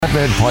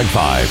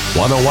100.5,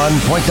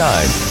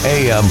 101.9,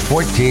 AM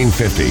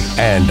 1450,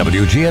 and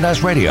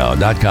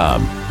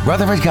WGNSradio.com.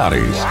 Rutherford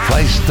County's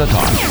place to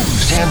talk.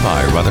 Stand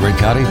by, Rutherford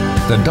County.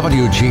 The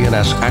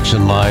WGNS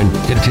Action Line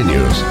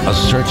continues a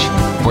search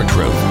for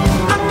truth.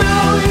 I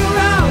know you're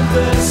out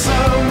there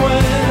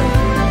somewhere,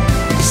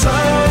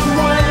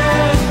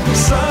 somewhere,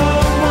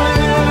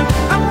 somewhere.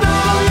 I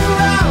know you're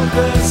out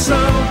there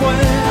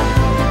somewhere,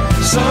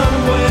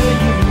 somewhere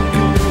you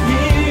can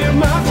hear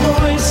my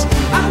voice.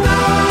 I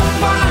know I'll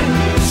find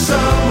you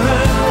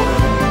somehow,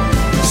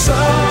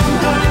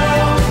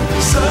 somehow,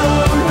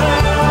 somehow.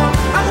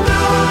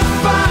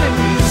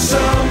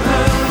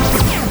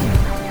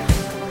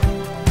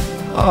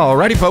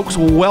 Alrighty, folks,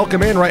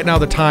 welcome in. Right now,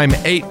 the time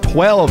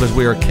 8:12 as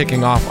we are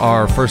kicking off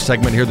our first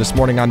segment here this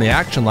morning on the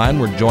Action Line.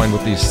 We're joined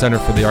with the Center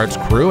for the Arts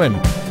crew, and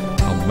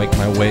I'll make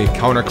my way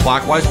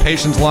counterclockwise.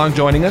 Patience Long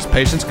joining us.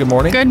 Patience, good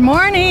morning. Good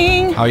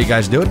morning. How are you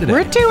guys doing today?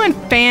 We're doing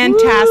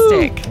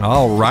fantastic.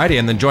 Alrighty,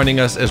 and then joining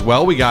us as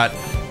well, we got,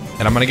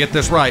 and I'm going to get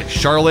this right,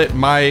 Charlotte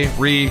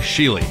Myrie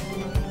Sheely.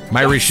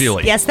 Myrie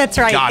Sheely. Yes, that's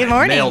right. Got Good it.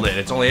 morning. Nailed it.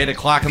 It's only 8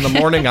 o'clock in the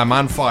morning. I'm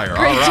on fire. Great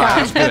All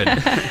right, job.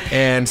 that's good.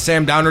 And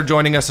Sam Downer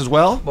joining us as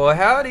well. Boy,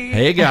 howdy.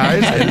 Hey,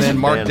 guys. And then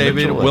Mark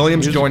David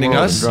Williams joining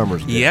us.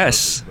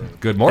 Yes.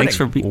 Good morning. Thanks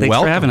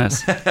for having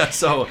us.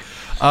 So,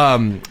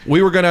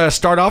 we were going to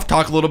start off,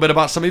 talk a little bit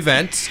about some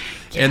events,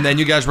 and then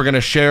you guys were going to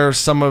share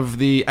some of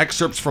the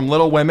excerpts from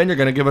Little Women. You're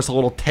going to give us a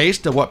little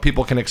taste of what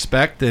people can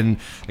expect, and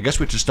I guess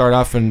we should start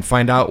off and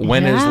find out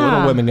when is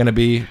Little Women going to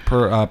be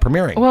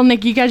premiering. Well,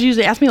 Nick, you guys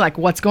usually ask me, like,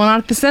 what's going on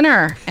at the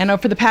center? And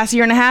for the past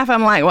year and a half,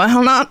 I'm like,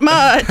 well, not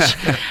much.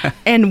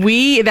 And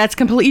that's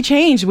completely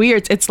changed.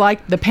 It's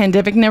like the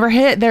pandemic never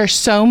hit. There's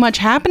so much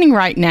happening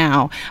right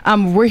now.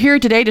 We're here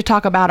today to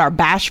talk about our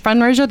Bash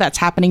fundraiser that's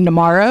happening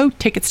tomorrow.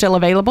 Tickets still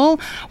available.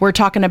 We're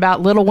talking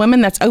about Little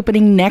Women that's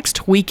opening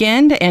next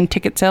weekend, and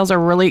ticket sales are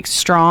really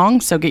strong,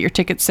 so get your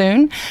tickets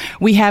soon.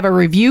 We have a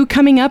review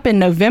coming up in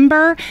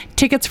November.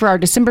 Tickets for our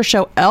December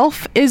show,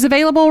 Elf, is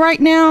available right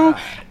now.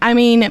 I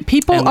mean,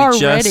 people are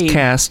ready. We just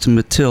cast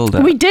Matilda.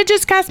 We did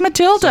just cast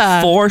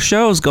Matilda. So 4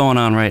 shows going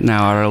on right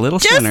now at our little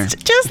center.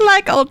 Just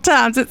like old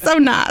times. It's so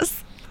nice.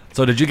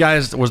 So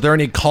was there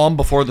any calm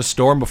before the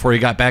storm, before you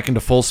got back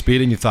into full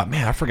speed and you thought,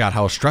 man, I forgot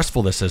how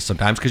stressful this is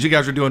sometimes? Because you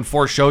guys are doing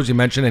 4 shows, you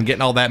mentioned, and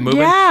getting all that moving.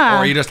 Yeah. Or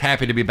are you just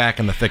happy to be back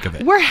in the thick of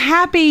it? We're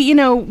happy.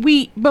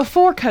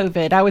 Before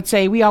COVID, I would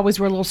say we always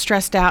were a little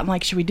stressed out and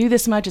like, should we do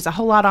this much? It's a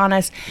whole lot on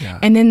us. Yeah.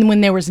 And then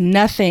when there was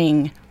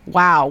nothing,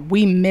 wow,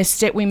 we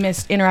missed it. We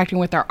missed interacting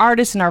with our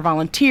artists and our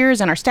volunteers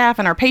and our staff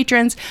and our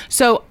patrons.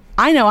 So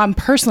I know I'm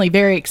personally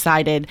very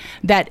excited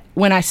that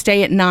when I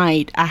stay at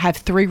night, I have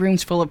 3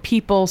 rooms full of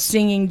people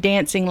singing,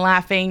 dancing,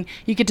 laughing.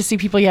 You get to see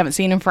people you haven't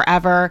seen in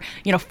forever.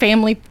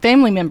 Family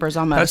members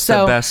almost.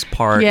 That's the best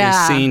part,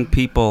 is seeing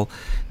people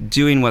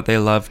doing what they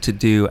love to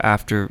do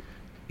after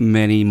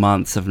many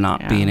months of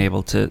not being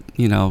able to,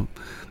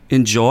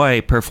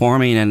 enjoy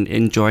performing and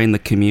enjoying the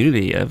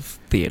community of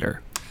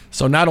theater.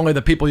 So not only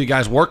the people you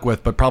guys work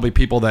with, but probably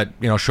people that,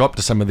 show up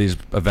to some of these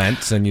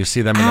events and you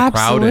see them in the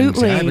crowd. And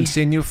I haven't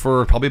seen you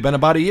for probably been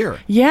about a year.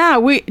 Yeah,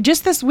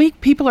 just this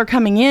week, people are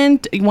coming in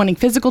wanting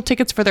physical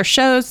tickets for their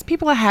shows.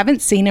 People I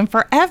haven't seen in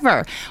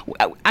forever.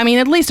 I mean,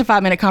 at least a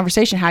 5-minute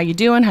conversation. How you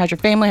doing? How's your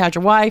family? How's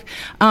your wife?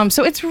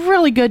 So it's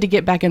really good to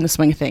get back in the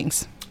swing of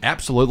things.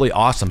 Absolutely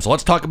awesome. So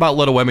let's talk about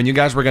Little Women. You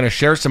guys were going to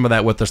share some of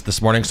that with us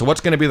this morning. So what's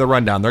going to be the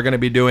rundown? They're going to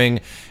be doing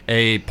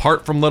a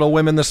part from Little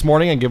Women this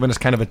morning and giving us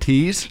kind of a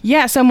tease.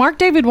 Yeah, so Mark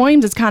David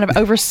Williams is kind of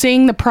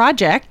overseeing the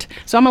project.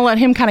 So I'm going to let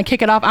him kind of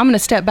kick it off. I'm going to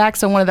step back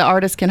so one of the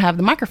artists can have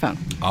the microphone.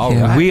 All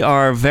right. We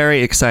are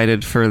very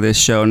excited for this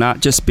show,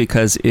 not just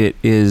because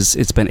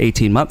it's been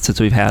 18 months since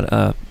we've had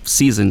a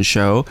season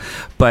show,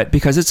 but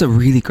because it's a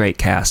really great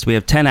cast. We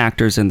have 10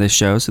 actors in this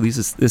show, so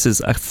this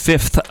is a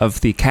fifth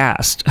of the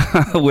cast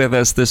with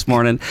us this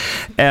morning,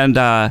 and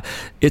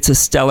it's a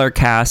stellar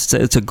cast.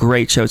 It's a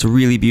great show. It's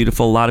really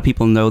beautiful. A lot of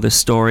people know this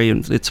story,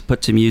 and it's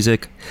put to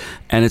music,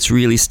 and it's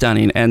really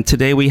stunning. And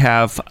today we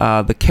have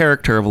the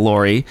character of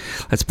Lori,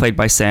 that's played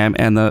by Sam,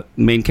 and the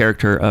main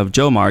character of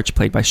Jo March,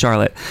 played by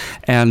Charlotte.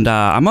 And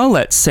I'm going to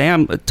let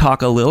Sam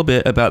talk a little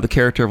bit about the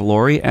character of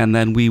Lori, and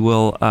then we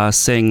will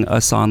sing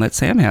a song that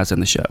Sam has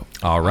in the show.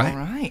 All right. All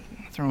right.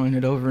 Throwing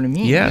it over to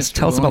me. Yes, Mr.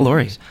 tell us about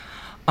Lori.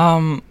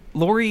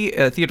 Lori,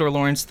 Theodore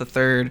Lawrence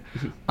III,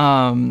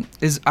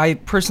 is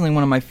personally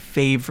one of my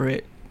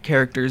favorite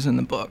characters in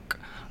the book.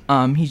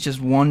 He's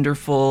just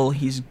wonderful.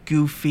 He's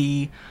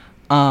goofy.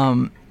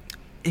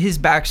 His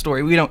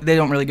backstory, they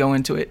don't really go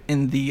into it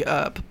in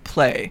the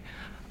play,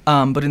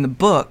 but in the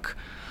book,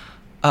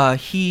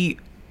 he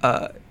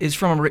is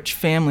from a rich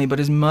family, but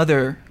his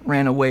mother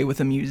ran away with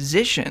a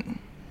musician.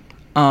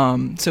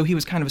 So he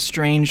was kind of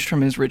estranged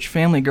from his rich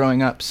family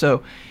growing up.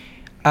 So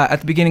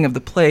at the beginning of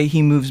the play,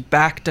 he moves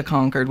back to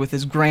Concord with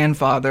his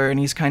grandfather, and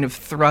he's kind of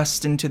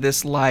thrust into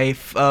this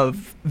life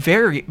of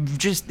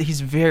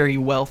he's very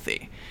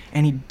wealthy,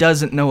 and he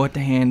doesn't know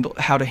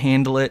how to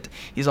handle it.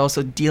 He's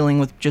also dealing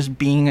with just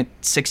being a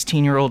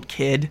 16-year-old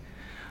kid,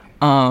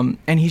 and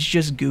he's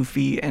just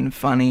goofy and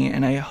funny,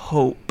 and I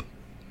hope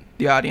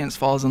the audience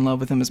falls in love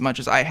with him as much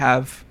as I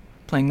have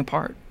playing the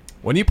part.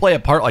 When you play a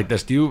part like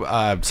this, do you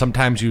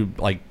sometimes you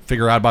like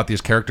figure out about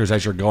these characters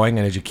as you're going,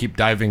 and as you keep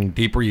diving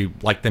deeper, you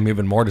like them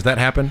even more? Does that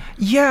happen?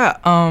 Yeah,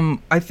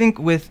 I think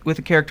with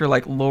a character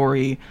like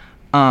Lori,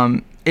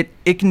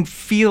 it can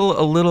feel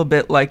a little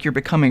bit like you're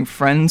becoming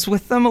friends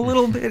with them a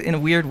little bit in a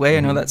weird way. I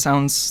know that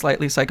sounds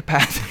slightly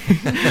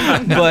psychopathic,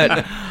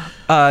 but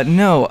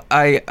no,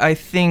 I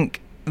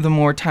think the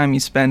more time you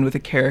spend with a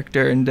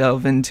character and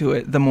delve into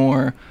it, the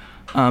more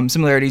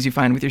similarities you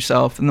find with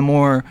yourself, and the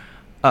more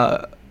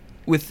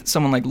with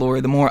someone like Lori,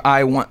 the more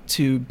I want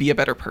to be a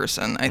better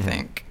person, I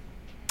think.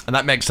 And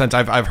that makes sense.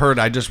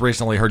 I just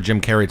recently heard Jim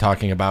Carrey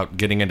talking about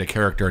getting into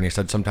character, and he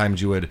said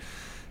sometimes you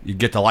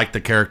get to like the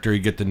character, you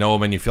get to know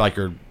him, and you feel like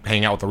you're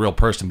hanging out with a real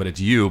person, but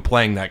it's you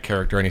playing that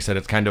character. And he said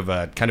it's kind of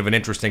an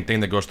interesting thing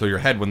that goes through your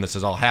head when this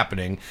is all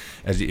happening.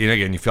 As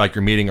again, you feel like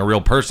you're meeting a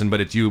real person, but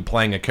it's you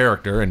playing a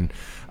character, and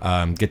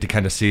get to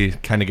kind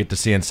of get to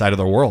see inside of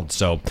their world.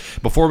 So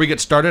before we get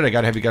started, I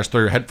got to have you guys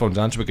throw your headphones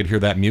on so we could hear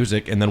that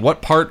music. And then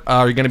what part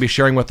are you going to be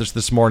sharing with us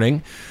this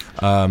morning?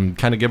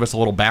 Kind of give us a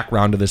little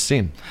background to this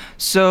scene.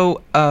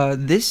 So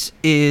this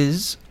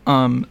is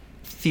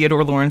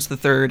Theodore Lawrence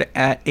III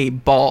at a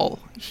ball.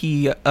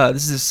 This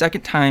is the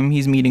second time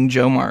he's meeting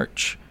Jo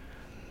March.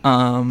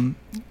 The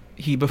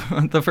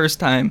first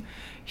time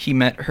he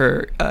met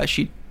her,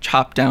 she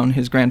chopped down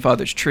his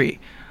grandfather's tree.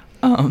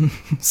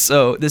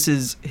 So this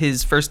is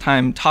his first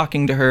time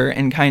talking to her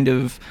and kind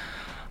of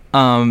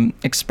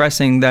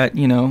expressing that,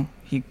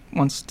 he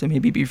wants to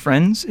maybe be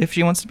friends if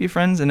she wants to be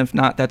friends, and if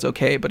not, that's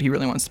okay, but he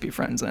really wants to be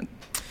friends.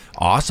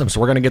 Awesome. So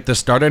we're going to get this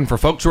started. And for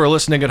folks who are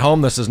listening at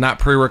home, this is not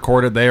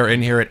pre-recorded. They are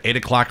in here at 8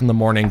 o'clock in the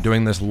morning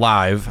doing this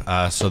live.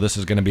 So this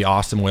is going to be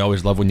awesome. We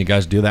always love when you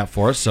guys do that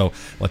for us. So I'll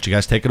let you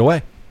guys take it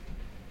away.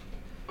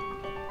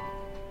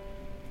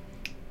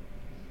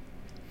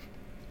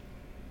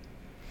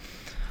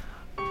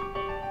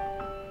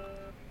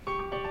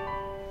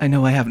 I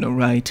know I have no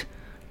right,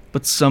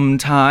 but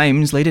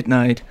sometimes late at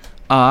night,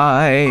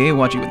 I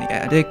watch you in the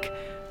attic,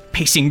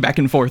 pacing back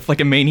and forth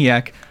like a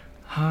maniac.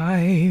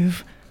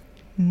 I've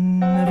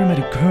never met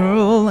a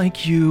girl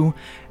like you,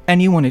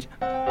 and you want it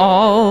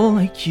all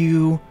like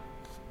you.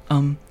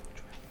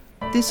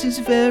 This is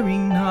very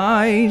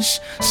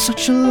nice,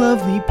 such a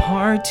lovely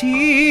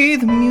party.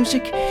 The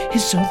music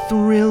is so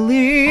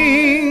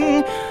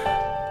thrilling,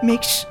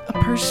 makes a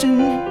person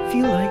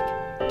feel like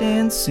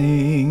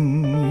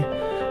dancing.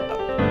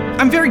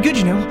 I'm very good,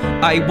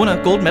 I won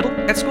a gold medal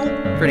at school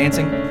for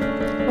dancing.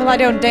 Well, I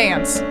don't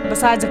dance.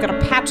 Besides, I've got a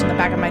patch on the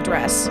back of my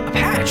dress. A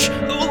patch?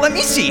 Oh, let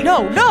me see.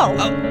 No.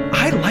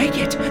 I like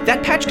it.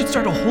 That patch could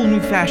start a whole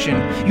new fashion.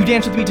 You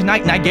dance with me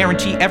tonight, and I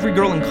guarantee every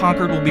girl in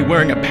Concord will be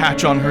wearing a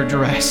patch on her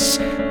dress.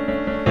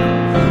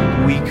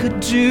 We could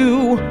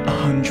do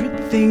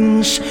 100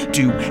 things,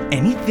 do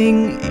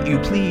anything you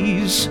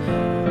please.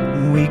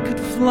 We could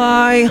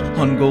fly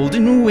on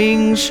golden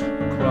wings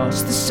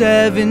across the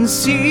 7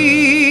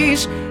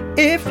 seas.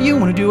 If you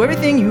want to do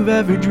everything you've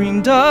ever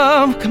dreamed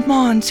of, come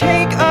on,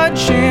 take a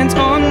chance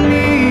on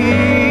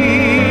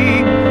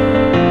me.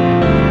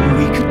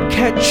 We could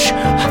catch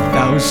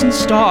 1,000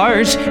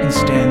 stars and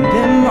stand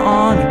them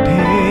on a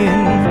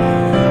pin.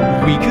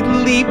 We could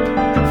leap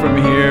from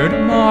here to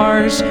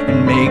Mars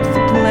and make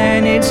the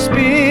planet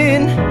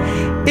spin.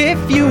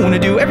 If you want to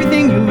do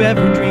everything you've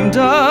ever dreamed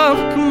of,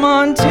 come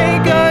on,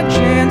 take a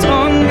chance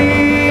on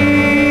me.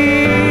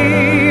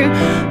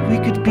 We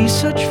could be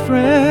such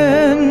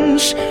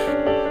friends.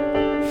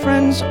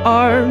 Friends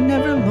are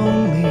never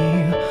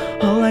lonely.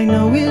 All I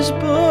know is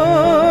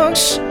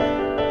books.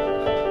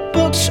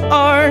 Books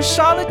are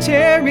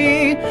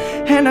solitary,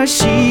 and I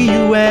see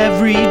you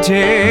every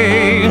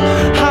day.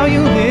 How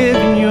you live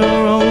in your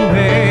own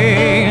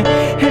way,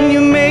 and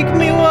you make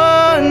me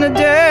wanna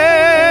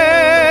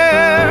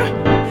dare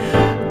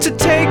to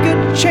take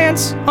a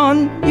chance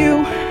on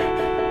you.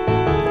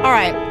 All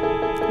right.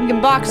 We can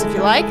box if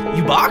you like.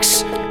 You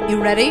box? You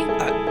ready?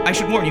 I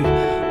should warn you,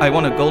 I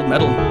won a gold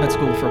medal at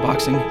school for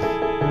boxing.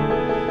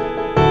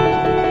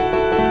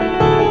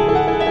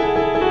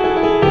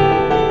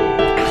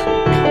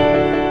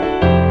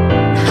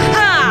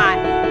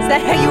 Ha! Is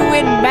that how you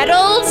win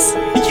medals?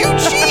 You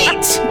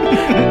cheat!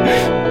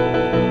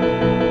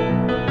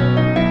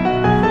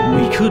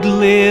 We could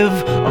live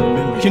a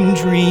million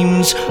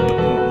dreams, but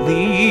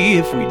only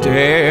if we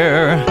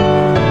dare.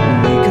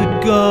 We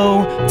could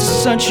go to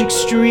such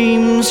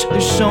extremes,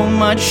 there's so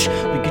much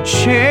we could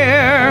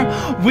share.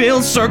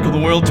 We'll circle the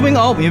world doing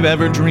all we've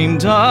ever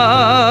dreamed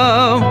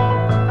of,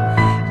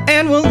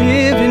 and we'll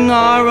live in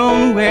our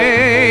own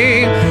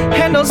way,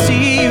 and I'll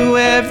see you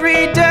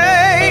every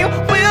day.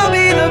 We'll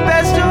be the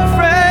best of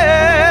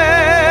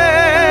friends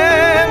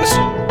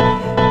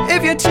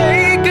if you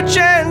take a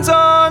chance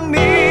on me.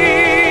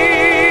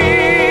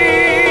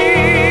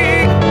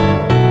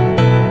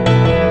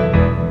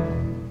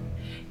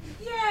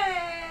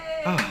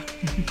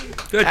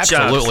 Good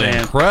Absolutely job,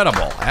 Sam.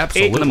 incredible.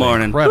 Absolutely 8 in the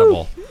morning.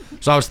 incredible.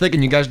 So I was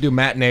thinking, you guys do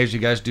matinees, you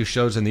guys do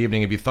shows in the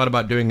evening. Have you thought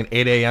about doing an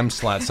 8 a.m.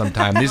 slot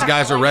sometime? These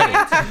guys are ready.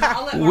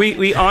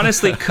 We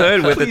honestly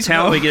could with the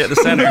talent we get at the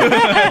center.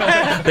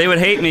 They would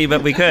hate me,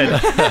 but we could.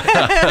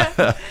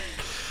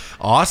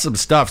 Awesome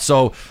stuff.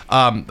 So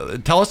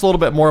tell us a little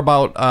bit more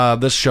about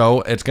this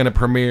show. It's going to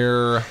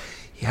premiere...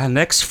 Yeah,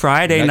 next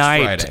Friday Next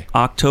night, Friday.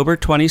 October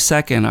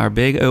 22nd, our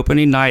big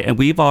opening night, and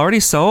we've already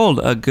sold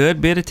a good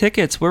bit of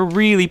tickets. We're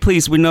really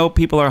pleased. We know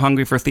people are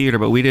hungry for theater,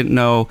 but we didn't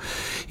know,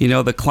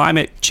 the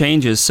climate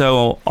changes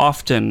so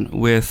often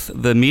with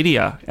the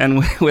media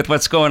and with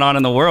what's going on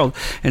in the world.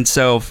 And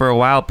so for a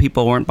while,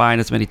 people weren't buying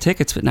as many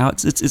tickets, but now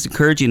it's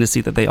encouraging to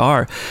see that they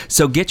are.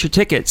 So get your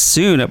tickets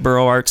soon at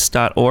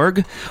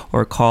borougharts.org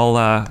or call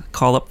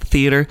up the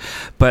theater.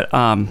 But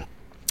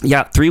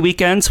yeah, 3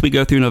 weekends. We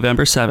go through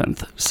November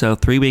 7th. So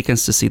 3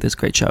 weekends to see this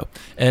great show.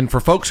 And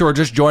for folks who are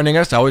just joining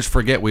us, I always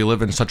forget we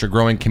live in such a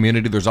growing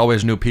community. There's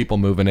always new people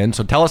moving in.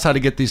 So tell us how to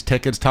get these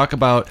tickets. Talk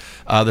about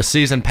the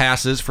season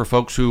passes for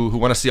folks who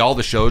want to see all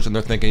the shows and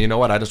they're thinking, you know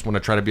what, I just want to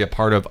try to be a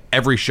part of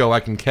every show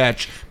I can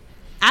catch.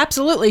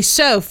 Absolutely.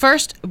 So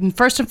first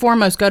and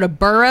foremost, go to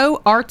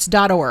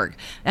borougharts.org.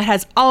 It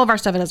has all of our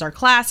stuff. It has our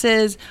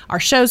classes, our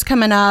shows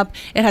coming up.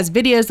 It has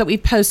videos that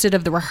we've posted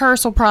of the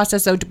rehearsal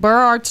process. So to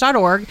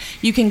borougharts.org,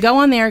 you can go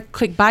on there,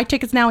 click buy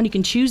tickets now, and you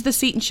can choose the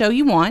seat and show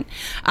you want.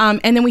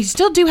 And then we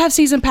still do have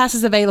season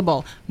passes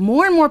available.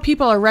 More and more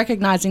people are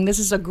recognizing this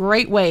is a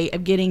great way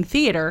of getting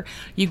theater.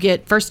 You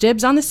get first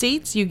dibs on the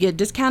seats. You get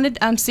discounted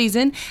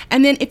season.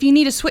 And then if you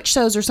need to switch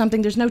shows or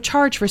something, there's no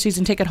charge for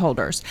season ticket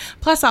holders.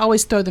 Plus, I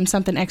always throw them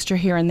something extra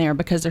here and there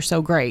because they're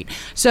so great.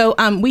 So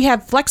we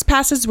have flex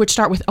passes, which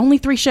start with only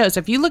 3 shows.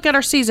 If you look at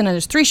our season and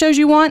there's 3 shows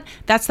you want,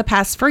 that's the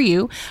pass for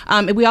you.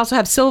 We also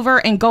have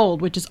silver and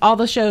gold, which is all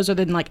the shows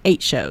other than like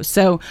 8 shows.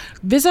 So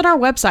visit our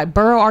website,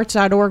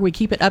 borougharts.org. We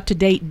keep it up to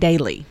date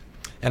daily.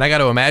 And I got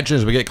to imagine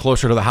as we get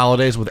closer to the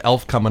holidays with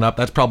Elf coming up,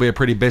 that's probably a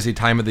pretty busy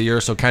time of the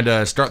year. So kind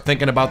of start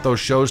thinking about those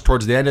shows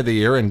towards the end of the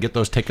year and get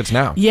those tickets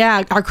now.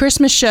 Yeah, our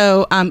Christmas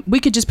show, we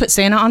could just put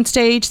Santa on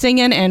stage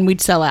singing and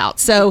we'd sell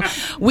out. So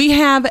we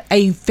have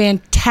a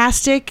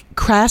fantastic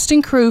cast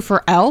and crew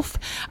for Elf.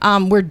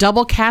 We're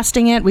double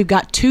casting it. We've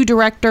got 2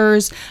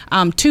 directors,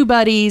 2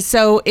 buddies.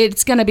 So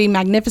it's going to be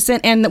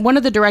magnificent. And one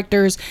of the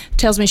directors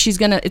tells me it's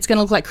going to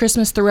look like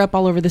Christmas threw up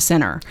all over the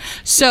center.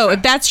 So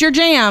if that's your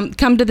jam,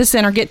 come to the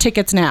center, get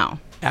tickets now.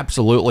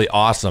 Absolutely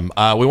awesome.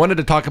 We wanted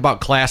to talk about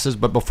classes,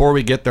 but before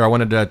we get there, I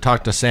wanted to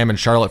talk to Sam and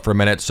Charlotte for a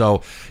minute.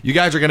 So you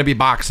guys are going to be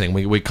boxing.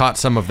 We caught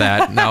some of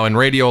that. Now in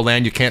Radio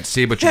Land, you can't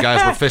see, but you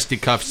guys were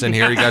fisticuffs in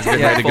here. You guys are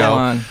getting ready to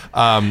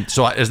go.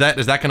 So is that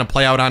going to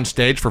play out on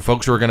stage for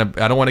folks who are going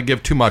to? I don't want to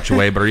give too much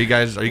away, but are you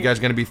guys going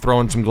to be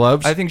throwing some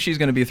gloves? I think she's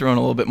going to be throwing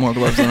a little bit more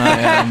gloves than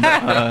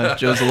I am.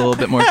 Joe's a little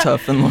bit more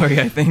tough than Lori,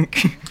 I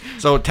think.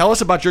 So tell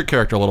us about your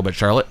character a little bit,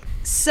 Charlotte.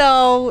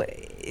 So,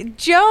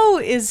 Joe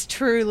is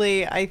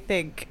truly, I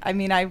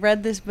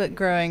read this book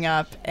growing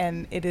up,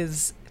 and it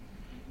is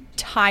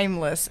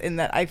timeless in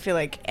that I feel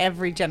like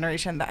every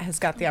generation that has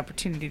got the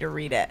opportunity to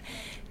read it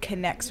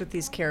connects with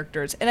these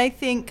characters. And I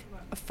think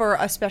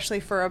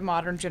especially for a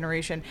modern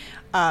generation,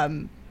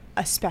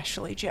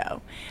 especially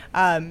Joe,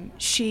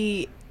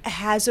 she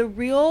has a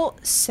real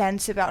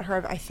sense about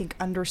her, I think,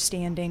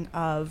 understanding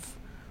of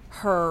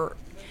her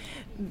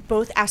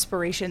both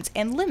aspirations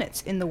and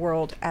limits in the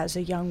world as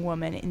a young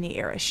woman in the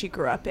era she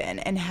grew up in,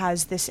 and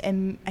has this,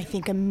 I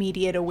think,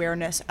 immediate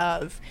awareness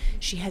of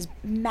she has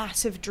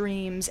massive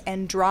dreams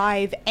and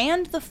drive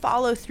and the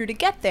follow through to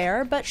get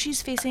there, but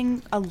she's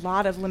facing a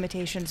lot of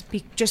limitations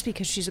just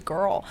because she's a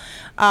girl.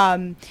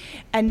 And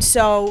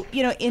so,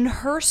 in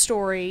her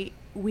story,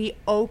 we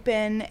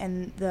open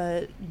and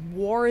the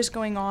war is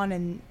going on,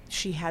 and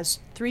she has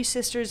 3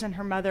 sisters and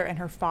her mother, and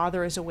her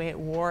father is away at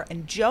war,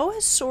 and Joe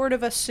has sort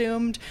of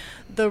assumed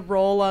the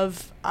role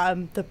of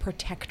the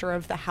protector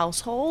of the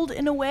household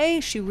in a way.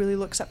 She really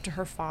looks up to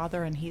her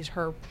father, and he's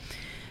her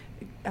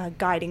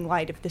guiding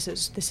light if this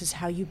is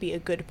how you be a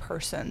good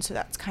person. So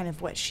that's kind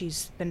of what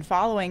she's been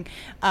following.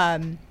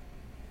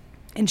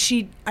 And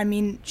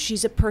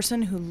she's a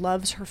person who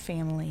loves her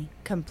family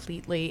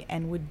completely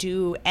and would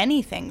do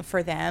anything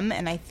for them.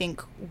 And I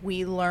think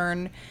we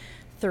learn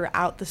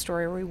throughout the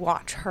story, we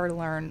watch her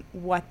learn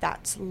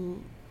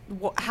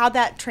how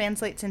that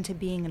translates into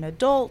being an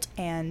adult,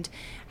 and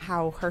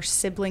how her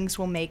siblings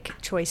will make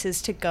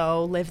choices to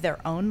go live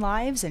their own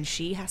lives, and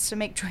she has to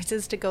make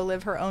choices to go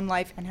live her own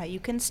life, and how you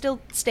can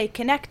still stay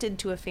connected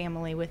to a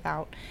family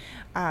without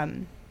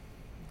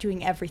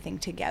doing everything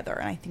together.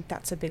 And I think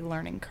that's a big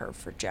learning curve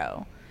for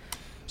Joe.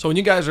 So when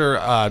you guys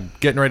are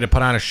getting ready to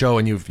put on a show,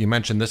 and you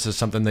mentioned this is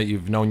something that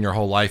you've known your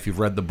whole life, you've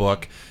read the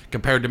book,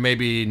 compared to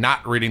maybe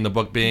not reading the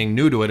book, being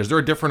new to it, is there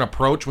a different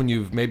approach when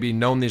you've maybe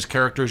known these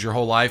characters your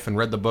whole life and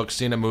read the book,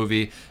 seen a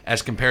movie,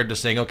 as compared to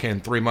saying, okay, in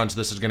 3 months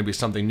this is going to be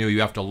something new,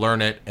 you have to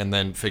learn it and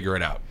then figure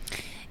it out?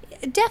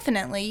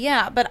 Definitely,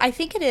 yeah. But I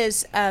think it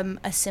is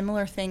a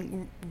similar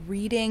thing,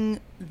 reading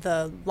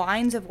the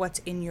lines of what's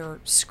in your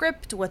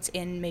script, what's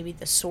in maybe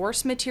the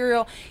source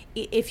material.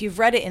 If you've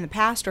read it in the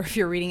past or if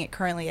you're reading it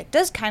currently, it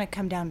does kind of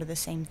come down to the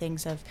same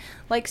things of,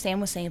 like Sam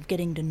was saying, of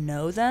getting to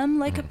know them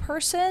like a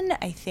person.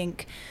 I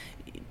think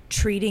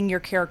treating your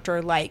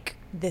character like,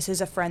 this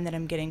is a friend that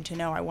I'm getting to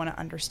know. I want to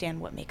understand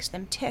what makes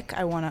them tick.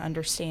 I want to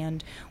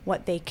understand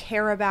what they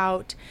care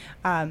about.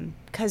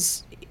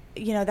 'Cause,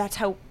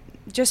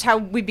 that's how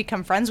we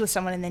become friends with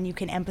someone, and then you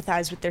can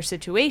empathize with their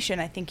situation.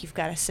 I think you've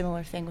got a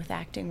similar thing with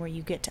acting where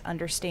you get to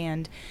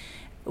understand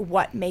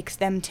what makes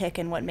them tick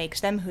and what makes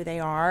them who they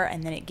are,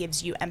 and then it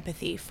gives you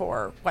empathy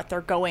for what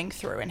they're going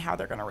through and how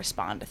they're going to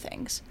respond to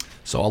things.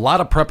 So a lot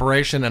of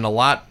preparation and a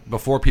lot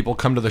before people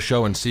come to the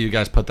show and see you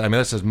guys put that. I mean,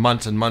 this is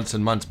months and months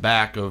and months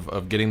back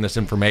of getting this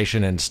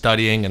information and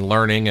studying and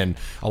learning, and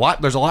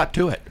there's a lot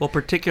to it. Well,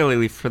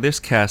 particularly for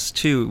this cast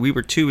too, we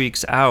were 2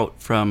 weeks out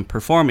from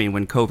performing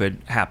when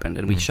COVID happened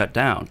and we shut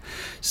down.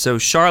 So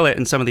Charlotte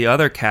and some of the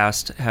other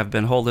cast have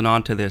been holding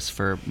on to this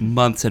for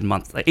months and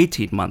months, like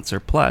 18 months or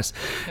plus.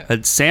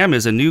 Sam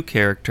is a new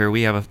character.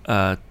 We have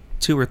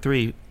 2 or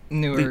 3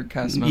 newer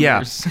cast members.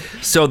 Yeah,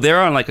 so they're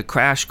on like a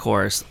crash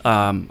course.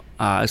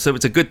 So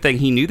it's a good thing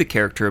he knew the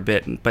character a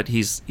bit, but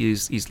he's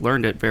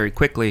learned it very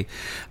quickly.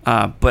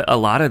 But a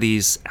lot of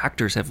these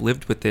actors have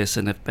lived with this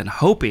and have been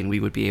hoping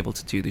we would be able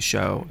to do the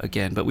show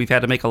again. But we've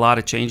had to make a lot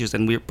of changes,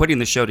 and we're putting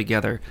the show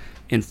together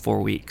in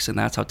 4 weeks, and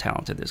that's how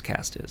talented this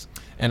cast is.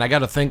 And I got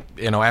to think,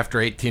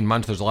 after 18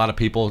 months, there's a lot of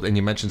people, and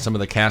you mentioned some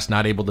of the cast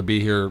not able to be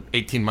here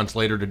 18 months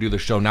later to do the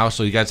show now.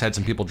 So you guys had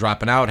some people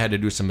dropping out, had to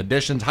do some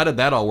additions. How did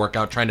that all work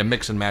out, trying to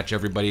mix and match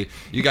everybody?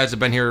 You guys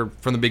have been here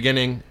from the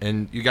beginning,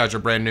 and you guys are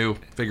brand new.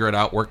 Figure it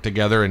out, work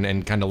together,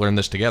 and kind of learn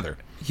this together.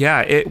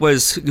 Yeah, it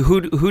was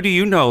who do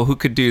you know who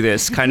could do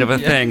this kind of a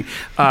thing,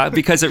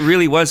 because it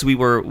really was.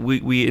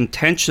 We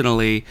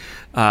intentionally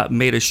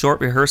made a short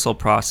rehearsal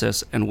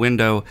process and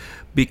window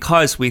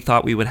because we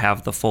thought we would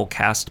have the full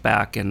cast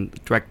back and the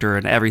director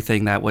and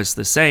everything that was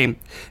the same,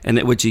 and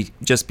it would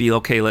just be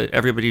okay. Let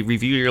everybody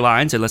review your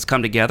lines and let's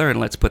come together and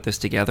let's put this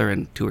together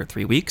in 2 or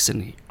 3 weeks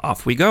and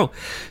off we go.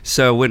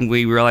 So when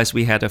we realized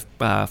we had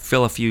to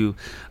fill a few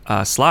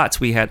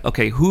slots, we had,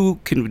 okay, who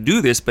can do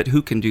this, but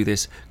who can do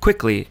this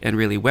quickly and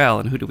really well,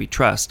 and who do we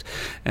trust?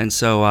 And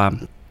so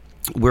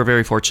we're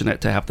very fortunate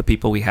to have the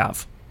people we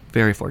have.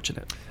 Very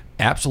fortunate.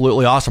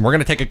 Absolutely awesome. We're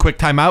going to take a quick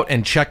time out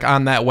and check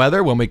on that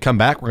weather. When we come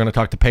back, we're going to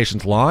talk to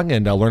Patience Long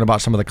and learn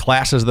about some of the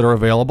classes that are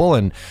available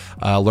and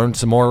learn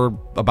some more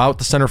about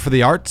the Center for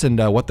the Arts and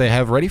what they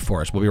have ready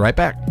for us. We'll be right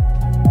back.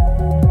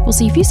 We'll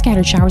see a few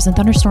scattered showers and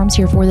thunderstorms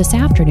here for this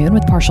afternoon,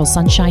 with partial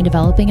sunshine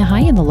developing, a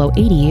high in the low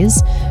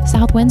 80s.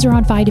 South winds are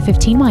on 5 to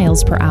 15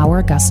 miles per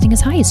hour, gusting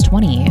as high as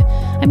 20.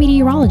 I'm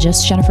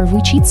meteorologist Jennifer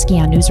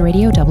Wojcicki on News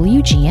Radio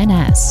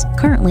WGNS.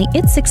 Currently,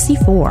 it's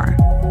 64.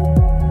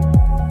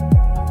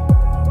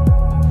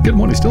 Good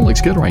morning. Still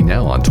looks good right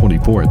now on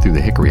 24 through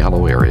the Hickory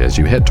Hollow area. As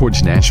you head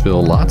towards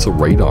Nashville, lots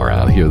of radar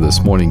out here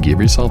this morning. Give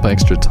yourself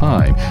extra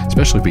time,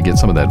 especially if we get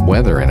some of that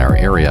weather in our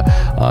area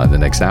the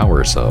next hour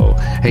or so.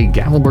 Hey,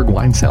 Gatlinburg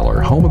Wine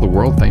Cellar, home of the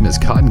world-famous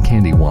cotton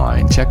candy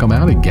wine. Check them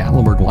out at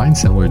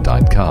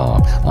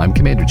GatlinburgWineCellar.com. I'm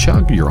Commander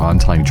Chuck, your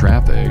on-time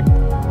traffic.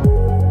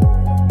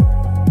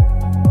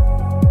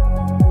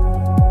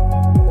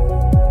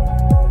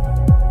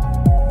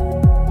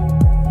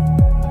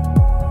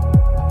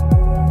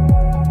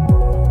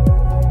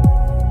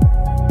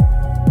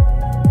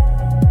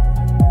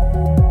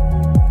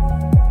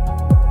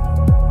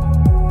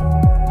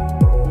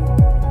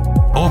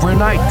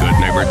 Good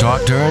Neighbor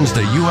Talk turns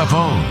to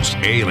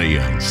UFOs,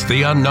 aliens,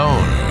 the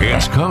unknown.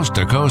 It's Coast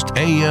to Coast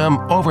AM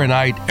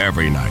overnight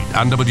every night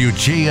on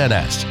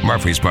WGNS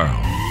Murfreesboro.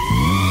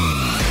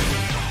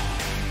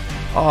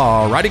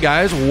 Alrighty,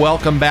 guys,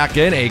 welcome back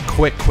in. A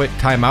quick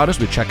timeout as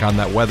we check on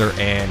that weather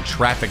and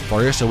traffic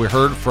for you. So we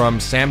heard from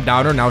Sam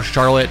Downer. Now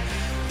Charlotte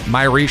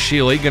Myrie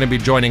Sheely going to be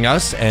joining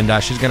us,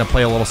 and she's going to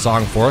play a little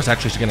song for us.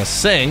 Actually, she's going to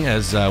sing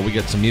as we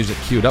get some music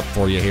queued up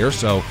for you here.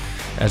 So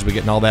as we're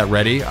getting all that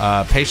ready.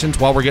 Patience,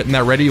 while we're getting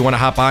that ready, you want to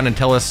hop on and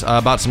tell us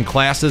about some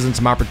classes and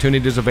some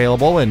opportunities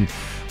available, and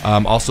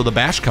also the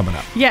bash coming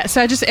up. Yeah,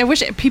 so I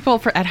wish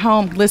people at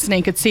home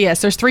listening could see us.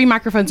 There's 3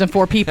 microphones and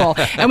 4 people,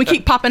 and we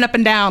keep popping up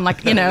and down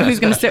like, who's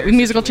going to sit with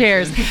musical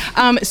chairs.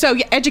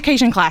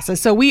 Education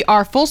classes. So we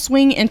are full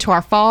swing into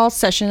our fall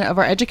session of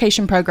our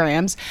education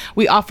programs.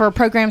 We offer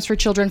programs for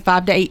children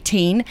 5 to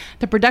 18.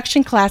 The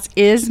production class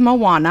is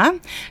Moana.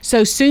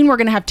 So soon we're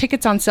going to have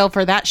tickets on sale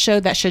for that show.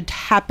 That should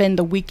happen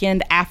the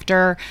weekend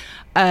after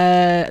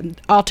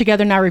All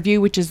Together Now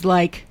Review, which is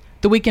like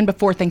the weekend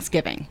before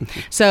Thanksgiving.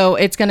 So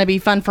it's going to be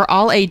fun for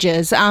all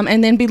ages.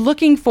 And then be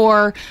looking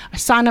for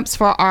signups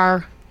for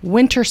our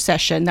winter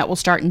session that will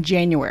start in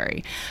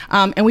January.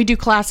 And we do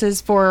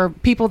classes for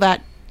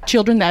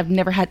children that have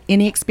never had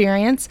any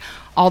experience,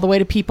 all the way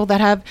to people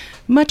that have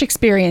much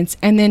experience.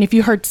 And then if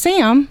you heard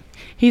Sam,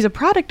 He's a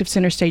product of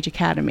Center Stage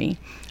Academy.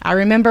 I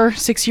remember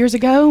 6 years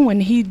ago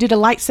when he did a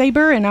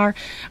lightsaber in our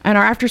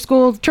after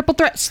school triple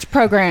threats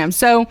program.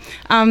 So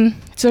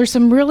there's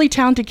some really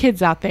talented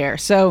kids out there.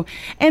 So,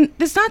 and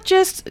it's not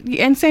just,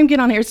 and Sam, get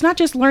on here, it's not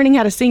just learning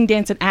how to sing,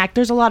 dance, and act.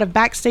 There's a lot of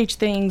backstage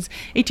things.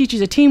 It teaches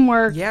you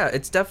teamwork. Yeah,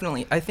 it's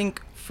definitely, I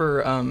think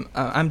for,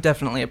 I'm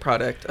definitely a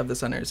product of the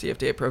Center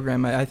CFDA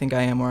program. I think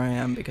I am where I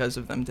am because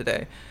of them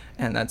today.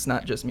 And that's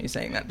not just me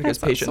saying that because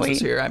That's so Patience is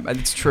sweet. here.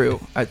 It's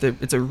true.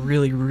 It's a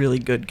really, really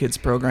good kids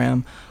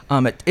program.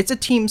 It's a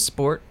team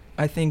sport.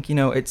 I think,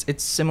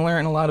 it's similar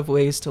in a lot of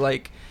ways to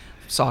like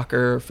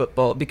soccer,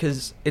 football,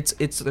 because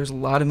there's a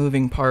lot of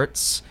moving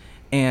parts,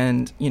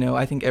 and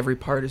I think every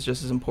part is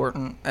just as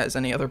important as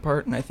any other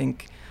part. And I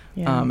think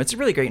it's a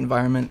really great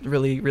environment.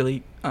 Really,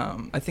 really.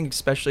 I think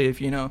especially if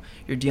you're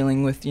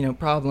dealing with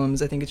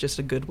problems, I think it's just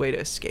a good way to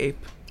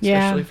escape.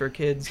 Especially for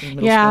kids in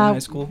middle school and high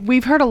school.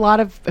 We've heard a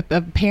lot of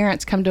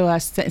parents come to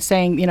us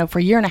saying, for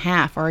a year and a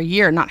half or a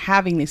year not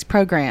having these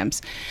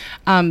programs,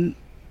 and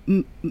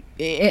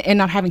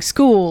not having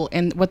school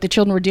and what the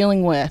children were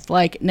dealing with.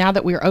 Like, now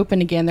that we're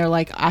open again, they're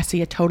like, I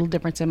see a total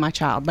difference in my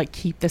child. Like,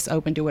 keep this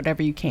open, do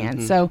whatever you can.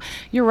 So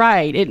you're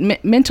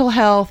right. Mental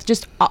health,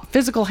 just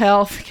physical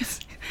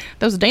health.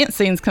 Those dance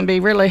scenes can be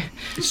really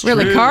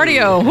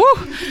cardio.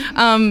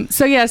 Woo.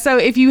 So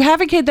if you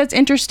have a kid that's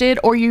interested,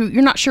 or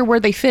you're not sure where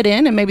they fit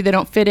in, and maybe they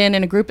don't fit in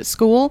a group at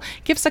school,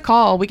 give us a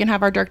call. We can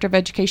have our Director of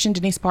Education,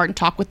 Denise Parton,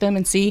 talk with them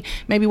and see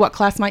maybe what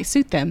class might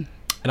suit them.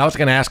 And I was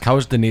going to ask,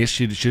 how's Denise?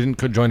 She didn't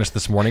could join us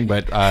this morning,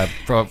 but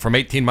from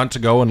 18 months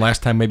ago and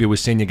last time maybe we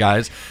seen you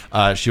guys,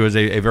 she was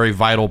a very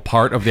vital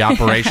part of the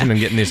operation and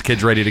getting these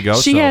kids ready to go.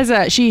 She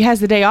has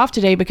the day off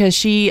today because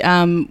she,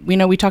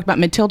 we talked about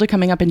Matilda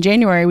coming up in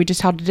January. We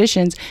just held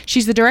auditions.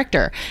 She's the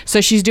director,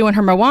 so she's doing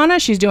her Moana,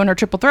 she's doing her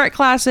triple threat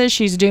classes,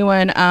 she's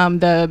doing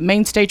the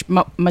main stage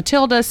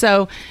Matilda.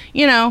 So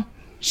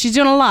she's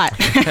doing a lot.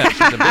 Yeah,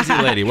 she's a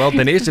busy lady. Well,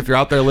 Denise, if you're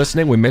out there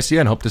listening, we miss you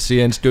and hope to see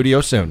you in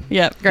studio soon.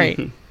 Yep, great.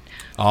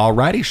 All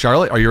righty,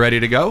 Charlotte, are you ready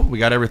to go? We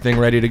got everything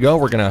ready to go.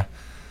 We're gonna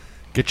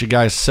get you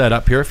guys set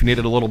up here. If you need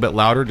it a little bit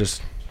louder,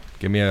 just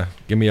give me a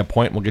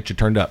point and we'll get you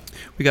turned up.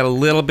 We got a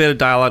little bit of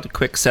dialogue to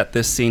quick set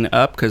this scene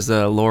up because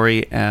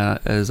Laurie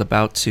is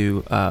about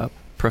to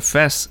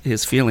profess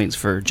his feelings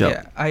for Joe.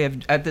 Yeah,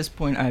 at this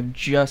point I've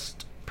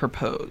just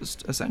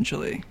proposed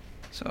essentially.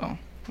 So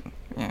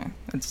yeah,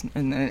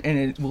 and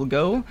it will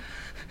go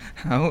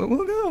how it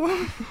will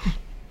go.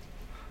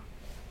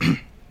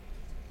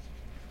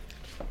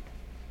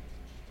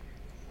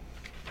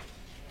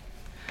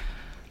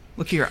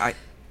 Look here,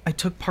 I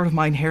took part of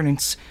my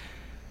inheritance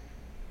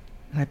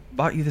and I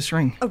bought you this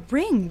ring. A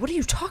ring? What are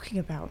you talking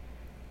about?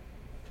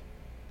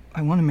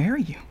 I want to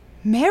marry you.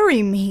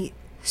 Marry me?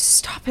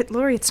 Stop it,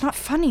 Laurie. It's not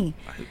funny.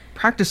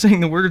 Practice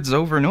saying the words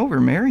over and over.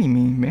 Marry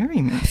me,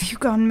 marry me. Have you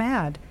gone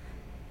mad?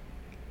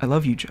 I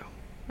love you, Joe.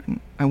 And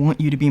I want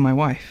you to be my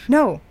wife.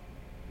 No.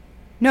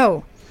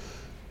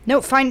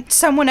 Find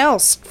someone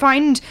else.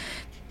 Find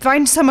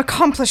some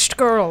accomplished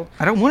girl.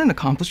 I don't want an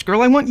accomplished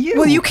girl. I want you.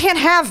 Well, you can't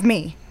have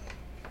me.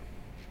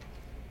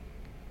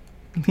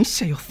 At least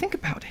say you'll think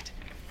about it.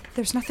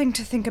 There's nothing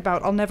to think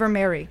about. I'll never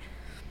marry.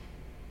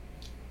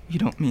 You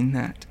don't mean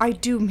that. I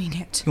do mean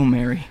it. You'll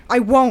marry. I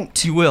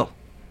won't. You will.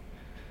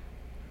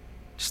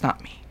 Just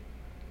not me.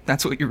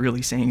 That's what you're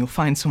really saying. You'll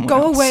find someone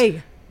Go else.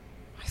 away.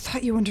 I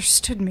thought you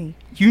understood me.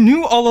 You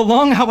knew all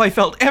along how I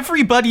felt.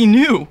 Everybody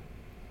knew.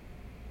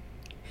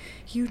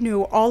 You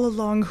knew all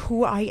along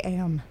who I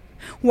am.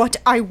 What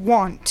I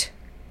want.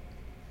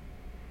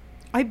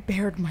 I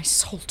bared my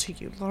soul to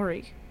you,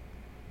 Laurie.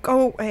 Go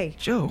away.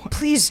 Joe.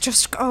 Please,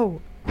 just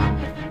go.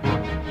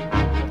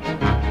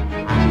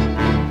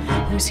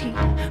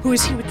 Who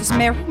is he with this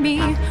marry me?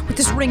 With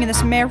this ring and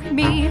this marry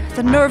me?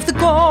 The nerve, the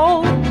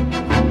gall.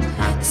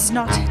 This is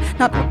not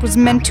what was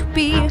meant to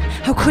be.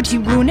 How could he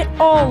ruin it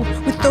all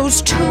with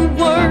those 2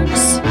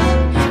 words?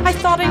 I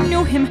thought I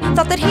knew him,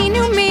 thought that he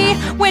knew me.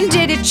 When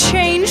did it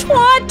change?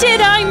 What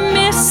did I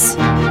miss?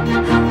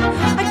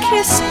 A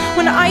kiss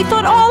when I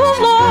thought all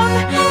along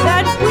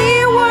that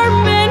we were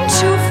meant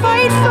to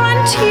fight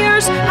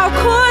frontiers. How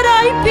could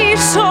I be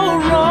so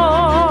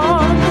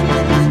wrong?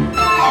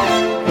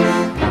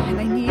 And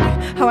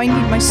I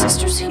need my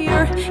sisters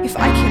here. If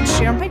I can't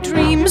share my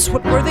dreams,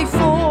 what were they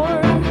for?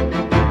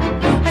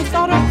 I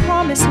thought our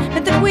promise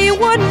meant that we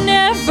would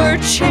never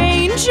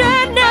change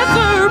and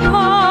never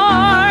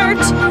part.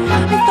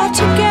 I thought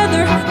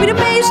together we'd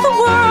amaze the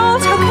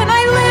world. How can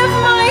I live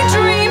my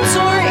dreams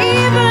or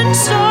even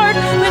start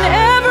when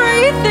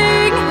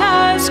everything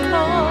has come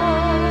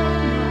apart?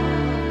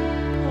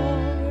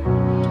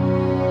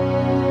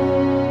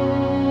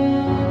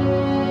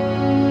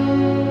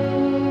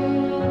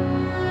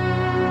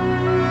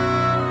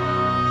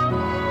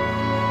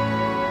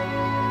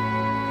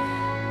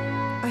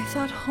 I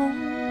thought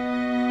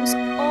home was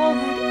all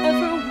I'd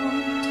ever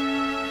want.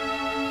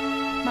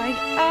 My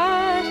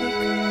attic,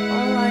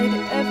 all I'd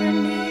ever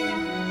need.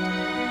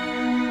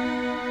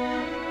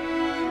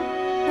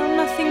 Now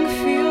nothing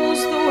feels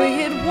the way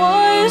it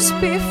was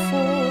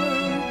before,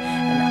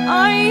 and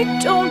I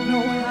don't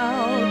know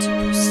how to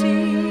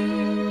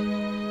proceed.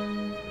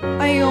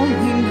 I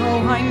only know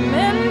I'm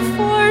meant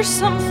for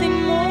something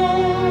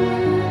more.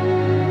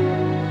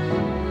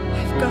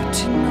 I've got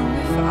to know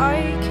if I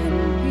can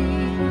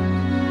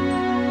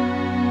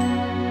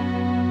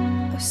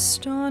be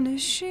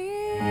astonishing.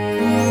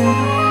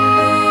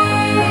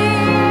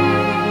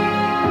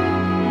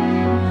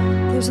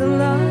 There's a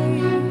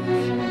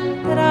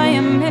life that I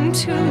am meant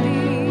to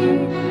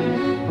lead,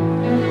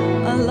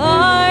 a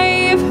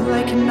life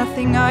like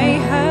nothing I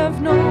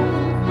have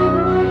known,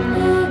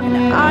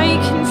 and I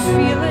can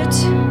feel it,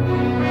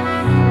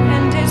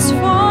 and it's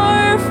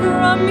far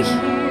from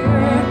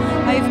here.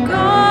 I've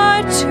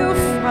got to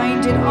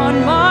find it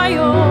on my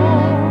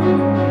own.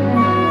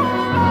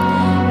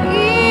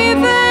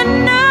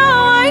 Even now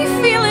I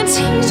feel its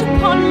heat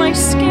upon my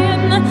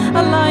skin,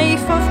 a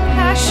life of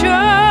passion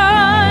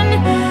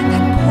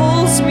that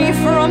pulls me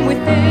from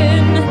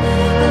within,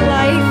 a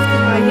life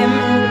that I am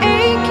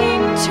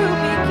aching to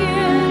begin.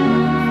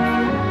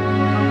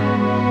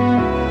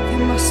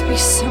 There must be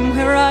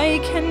somewhere I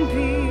can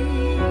be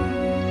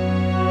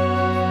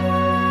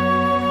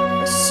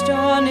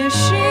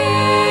astonishing.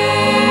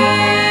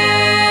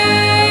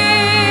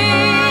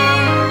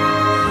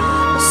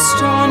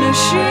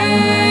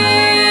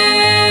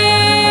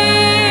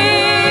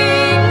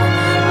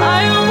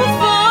 I'll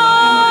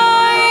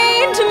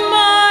find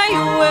my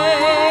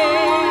way.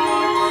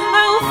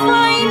 I'll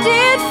find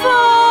it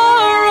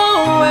far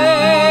away.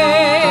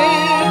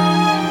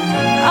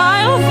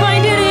 I'll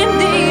find it in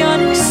the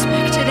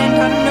unexpected and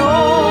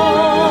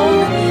unknown.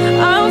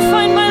 I'll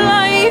find my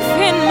life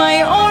in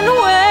my own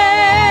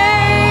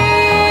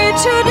way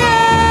today.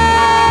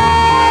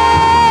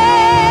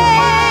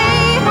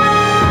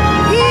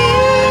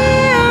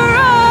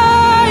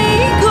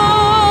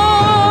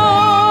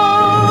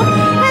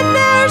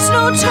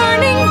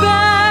 Turning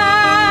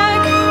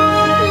back,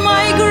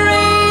 my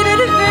great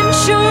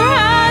adventure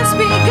has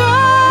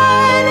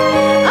begun.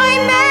 I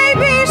may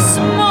be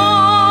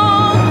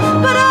small,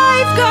 but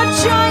I've got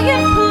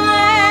giant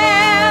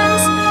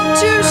plans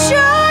to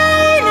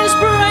shine as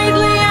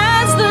brightly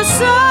as the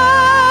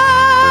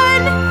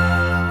sun.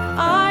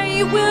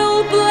 I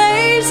will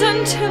blaze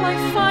until I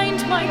find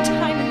my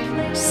time and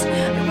place. I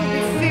will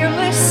be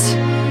fearless,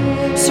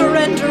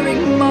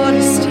 surrendering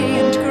modesty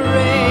and grace.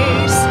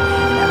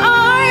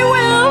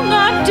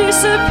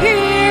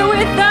 Disappear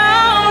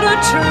without a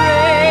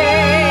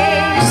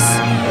trace.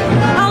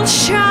 I'll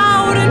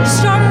shout and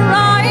start a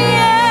riot,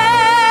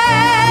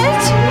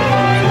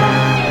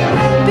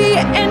 be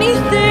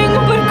anything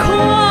but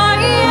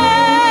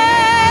quiet.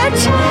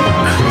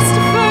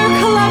 Christopher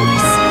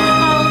Columbus,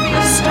 I'll be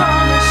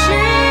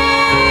astonishing,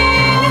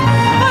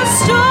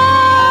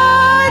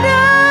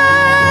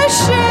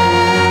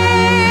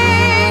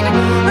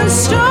 astonishing,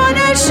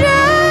 astonishing.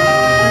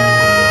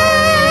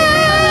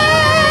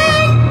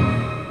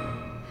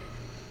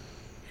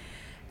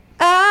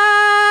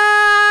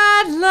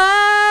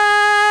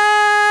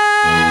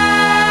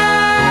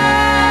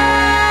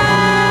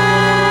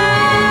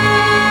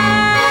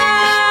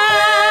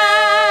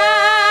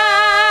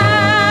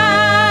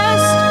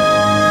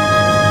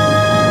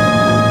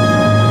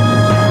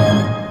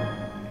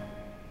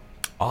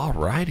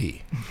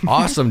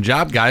 Awesome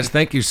job, guys.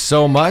 Thank you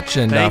so much.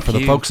 And for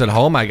the folks at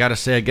home, I got to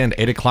say again,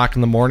 8 o'clock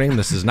in the morning.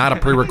 This is not a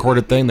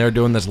pre-recorded thing. They're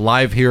doing this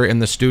live here in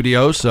the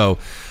studio. So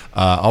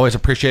always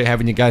appreciate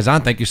having you guys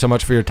on. Thank you so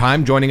much for your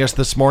time joining us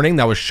this morning.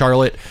 That was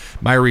Charlotte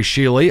Myrie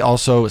Sheely,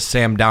 also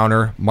Sam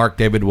Downer, Mark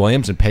David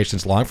Williams, and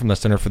Patience Long from the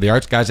Center for the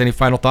Arts. Guys, any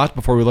final thoughts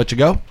before we let you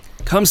go?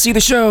 Come see the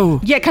show.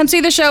 Yeah, come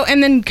see the show,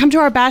 and then come to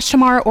our bash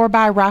tomorrow or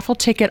buy a raffle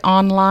ticket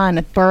online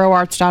at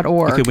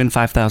borougharts.org. You could win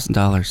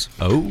 $5,000.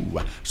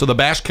 Oh, so the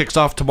bash kicks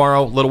off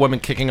tomorrow. Little Women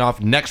kicking off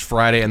next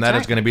Friday, and that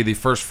is going to be the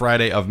first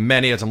Friday of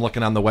many. As I'm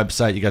looking on the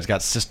website, you guys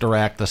got Sister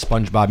Act, the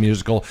SpongeBob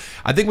musical.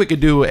 I think we could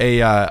do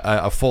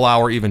a full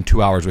hour, even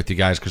 2 hours with you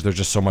guys because there's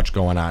just so much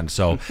going on.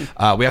 So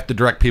we have to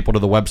direct people to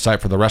the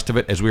website for the rest of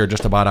it as we are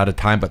just about out of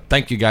time. But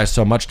thank you guys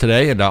so much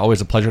today, and always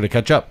a pleasure to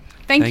catch up.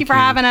 Thank you for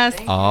having us.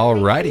 All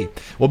righty.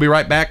 We'll be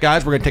right back,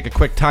 guys. We're going to take a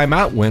quick time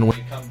out. When we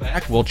come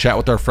back, we'll chat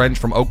with our friends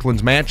from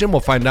Oakland's Mansion. We'll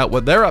find out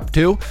what they're up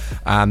to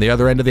on the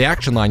other end of the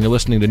action line. You're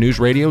listening to News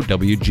Radio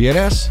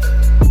WGNS.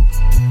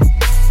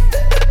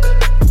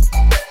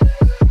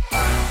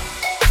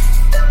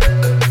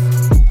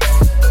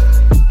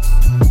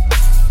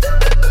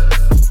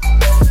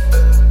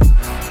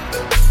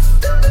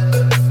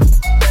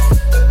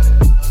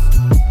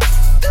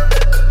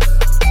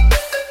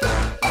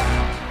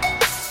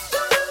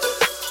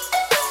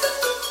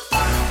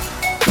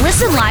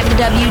 Listen live to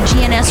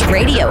WGNS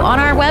Radio on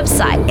our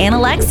website and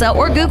Alexa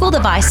or Google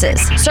devices.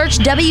 Search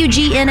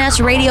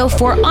WGNS Radio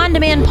for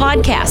on-demand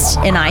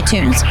podcasts in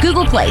iTunes,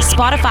 Google Play,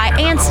 Spotify,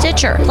 and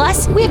Stitcher.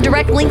 Plus, we have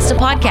direct links to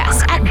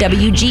podcasts at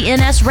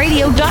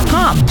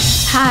WGNSradio.com.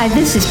 Hi,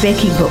 this is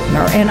Becky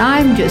Bookner, and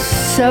I'm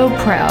just so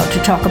proud to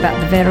talk about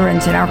the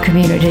veterans in our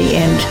community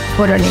and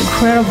what an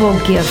incredible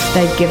gift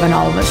they've given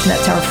all of us, and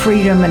that's our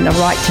freedom and the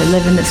right to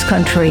live in this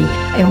country,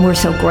 and we're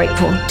so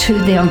grateful to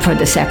them for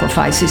the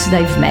sacrifices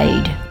they've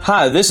made.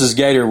 Hi, this is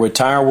Gator with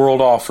Tire World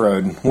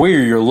Off-Road. We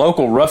are your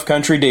local rough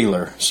country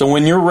dealer. So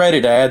when you're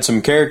ready to add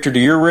some character to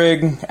your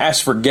rig,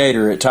 ask for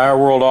Gator at Tire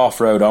World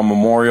Off-Road on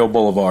Memorial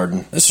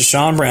Boulevard. This is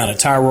Sean Brown at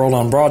Tire World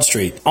on Broad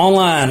Street.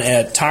 Online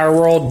at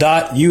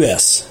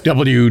tireworld.us.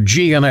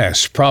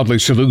 WGNS proudly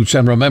salutes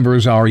and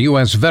remembers our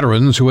U.S.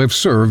 veterans who have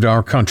served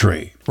our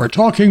country. We're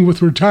talking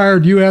with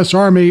retired U.S.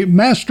 Army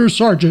Master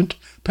Sergeant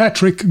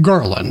Patrick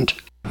Garland.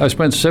 I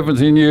spent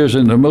 17 years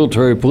in the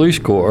military police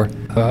corps.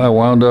 I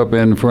wound up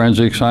in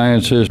forensic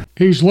sciences.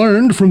 He's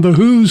learned from the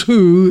who's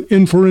who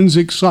in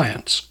forensic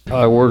science.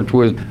 I worked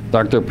with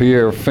Dr.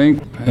 Pierre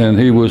Fink, and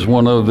he was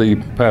one of the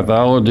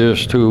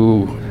pathologists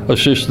who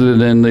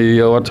assisted in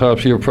the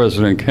autopsy of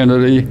President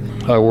Kennedy.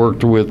 I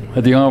worked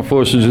at the Armed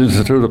Forces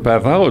Institute of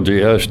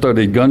Pathology. I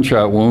studied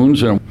gunshot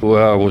wounds, and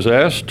I was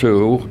asked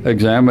to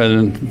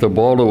examine the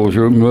ball that was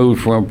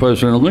removed from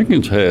President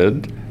Lincoln's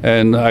head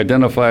and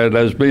identify it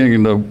as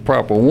being the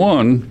proper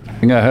one.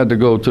 I had to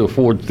go to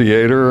Ford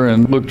Theater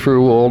and look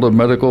through all the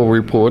medical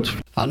reports.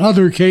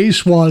 Another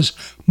case was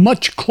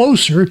much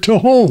closer to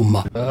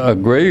home. A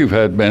grave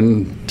had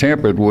been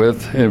tampered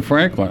with in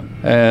Franklin,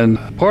 and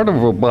part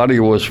of her body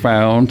was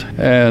found,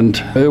 and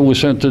it was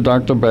sent to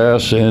Dr.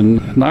 Bass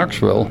in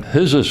Knoxville.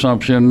 His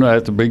assumption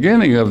at the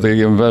beginning of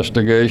the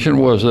investigation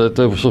was that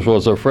this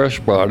was a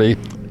fresh body,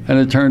 and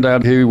it turned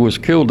out he was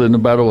killed in the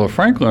Battle of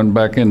Franklin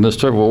back in the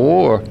Civil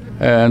War,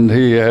 and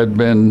he had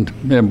been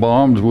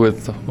embalmed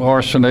with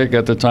arsenic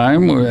at the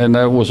time, and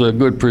that was a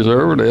good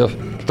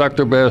preservative.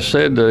 Dr. Bass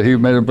said that he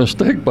made a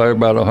mistake by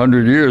about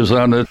 100 years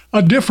on it.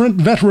 A different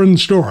veteran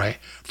story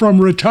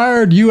from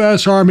retired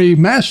U.S. Army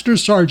Master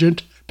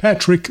Sergeant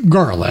Patrick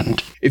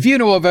Garland. If you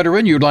know a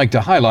veteran you'd like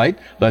to highlight,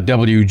 let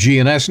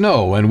WGNS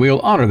know, and we'll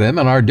honor them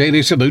in our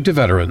daily salute to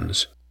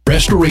veterans.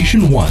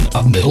 Restoration One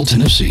of Middle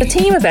Tennessee. A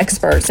team of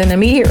experts and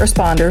immediate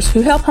responders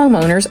who help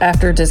homeowners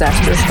after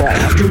disaster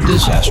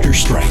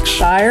strikes.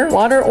 Fire,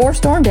 water, or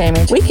storm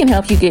damage, we can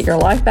help you get your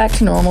life back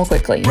to normal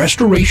quickly.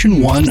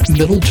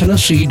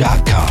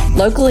 Restoration1MiddleTennessee.com.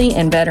 Locally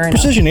and veteran.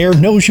 Precision Air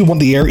knows you want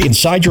the air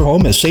inside your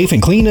home as safe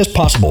and clean as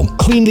possible.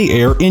 Clean the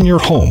air in your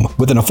home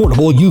with an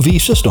affordable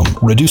UV system,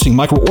 reducing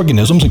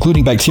microorganisms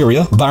including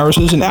bacteria,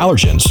 viruses, and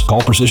allergens.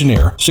 Call Precision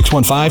Air,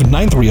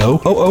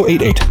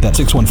 615-930-0088. That's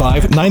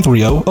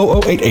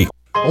 615-930-0088.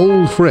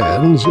 Old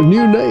friends,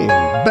 new name,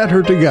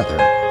 better together,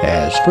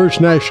 as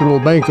First National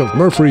Bank of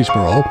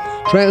Murfreesboro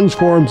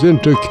transforms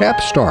into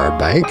Capstar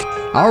Bank.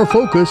 Our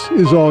focus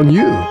is on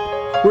you.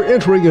 We're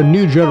entering a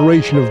new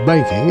generation of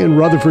banking in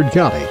Rutherford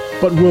County,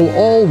 but will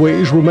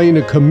always remain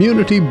a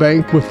community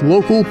bank with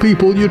local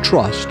people you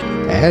trust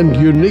and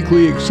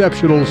uniquely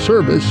exceptional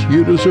service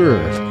you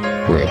deserve.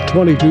 We're at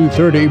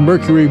 2230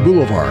 Mercury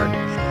Boulevard.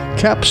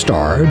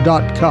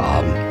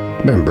 Capstar.com.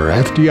 Member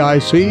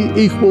FDIC,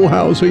 Equal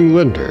Housing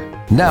Lender.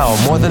 Now,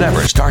 more than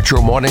ever, start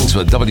your mornings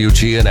with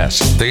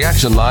WGNS. The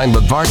Action Line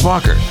with Bart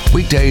Walker.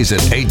 Weekdays at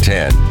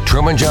 8:10.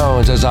 Truman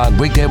Jones is on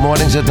weekday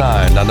mornings at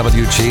 9 on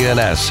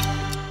WGNS.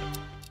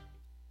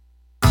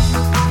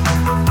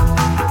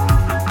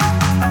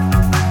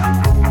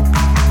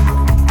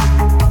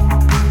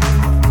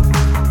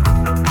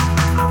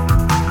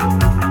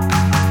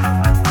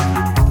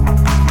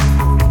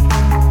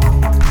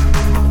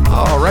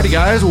 Alrighty,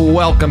 guys,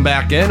 welcome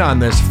back in on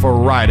this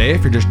Friday.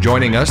 If you're just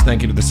joining us,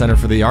 thank you to the Center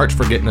for the Arts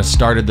for getting us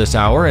started this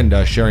hour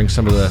and sharing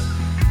some of the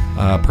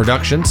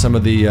production, some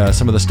of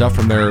the stuff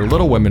from their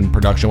Little Women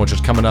production, which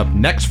is coming up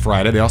next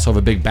Friday. They also have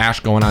a big bash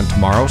going on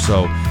tomorrow,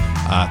 so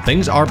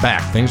things are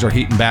back. Things are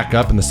heating back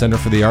up in the Center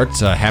for the Arts.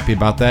 Happy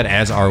about that,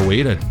 as are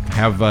we, to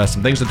have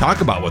some things to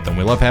talk about with them.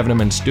 We love having them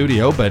in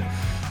studio, but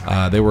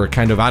they were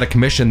kind of out of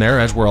commission there,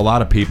 as were a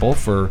lot of people,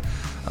 for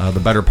the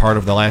better part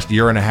of the last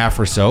year and a half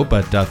or so,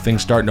 but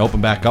things starting to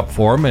open back up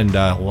for them, and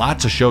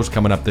lots of shows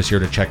coming up this year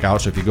to check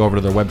out. So if you go over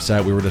to their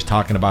website, we were just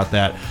talking about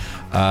that.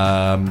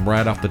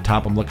 Right off the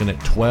top, I'm looking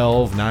at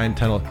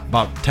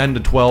 10 to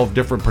 12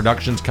 different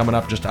productions coming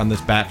up just on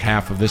this back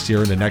half of this year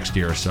and the next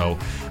year. So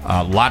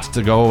lots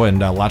to go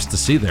and lots to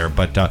see there.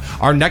 But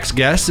our next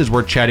guest is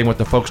we're chatting with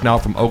the folks now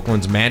from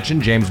Oakland's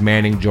Mansion. James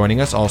Manning joining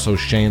us, also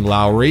Shane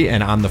Lowry,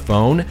 and on the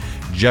phone,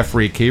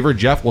 Jeffrey Keever.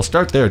 Jeff, we'll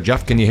start there.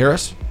 Jeff, can you hear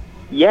us?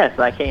 Yes,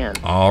 I can.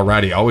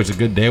 Alrighty, always a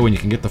good day when you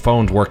can get the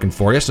phones working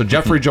for you. So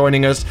Jeffrey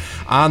joining us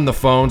on the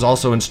phones,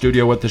 also in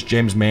studio with us,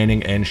 James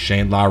Manning and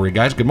Shane Lowry.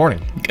 Guys, good morning.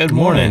 Good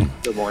morning.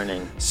 Good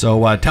morning.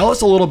 So tell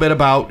us a little bit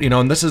about,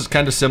 and this is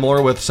kind of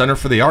similar with Center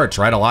for the Arts,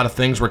 right? A lot of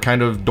things were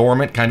kind of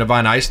dormant, kind of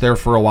on ice there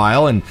for a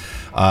while, and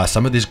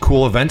some of these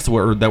cool events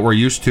that we're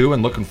used to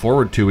and looking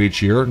forward to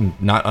each year, and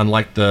not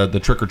unlike the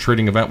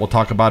trick-or-treating event we'll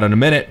talk about in a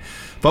minute,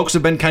 folks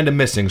have been kind of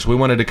missing, so we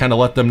wanted to kind of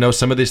let them know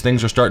some of these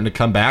things are starting to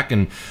come back.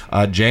 And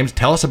James,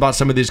 tell us about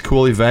some of these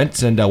cool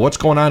events and what's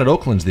going on at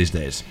Oakland's these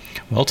days.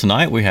 Well,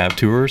 tonight we have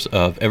tours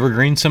of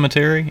Evergreen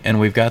Cemetery, and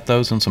we've got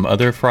those on some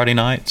other Friday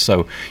nights.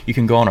 So you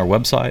can go on our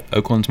website,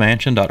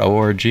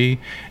 oaklandsmansion.org,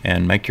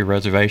 and make your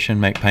reservation,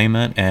 make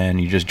payment,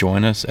 and you just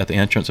join us at the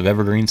entrance of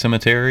Evergreen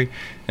Cemetery.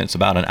 It's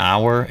about an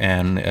hour, and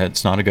and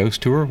it's not a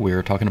ghost tour.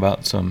 We're talking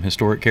about some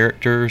historic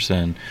characters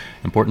and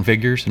important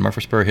figures in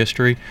Murfreesboro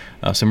history.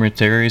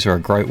 Cemeteries are a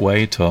great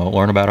way to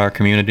learn about our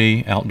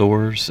community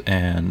outdoors,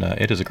 and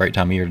it is a great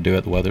time of year to do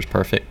it. The weather's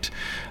perfect.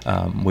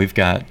 We've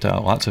got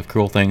lots of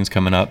cool things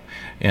coming up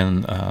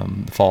in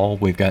the fall.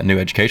 We've got new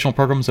educational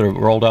programs that are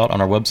rolled out on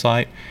our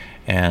website.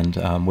 And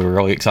we were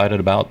really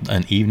excited about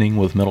an evening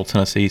with Middle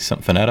Tennessee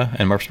Symphonetta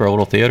and Murfreesboro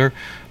Little Theater.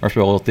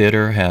 Murfreesboro Little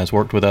Theater has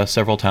worked with us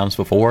several times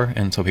before,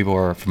 and so people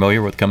are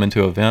familiar with coming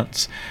to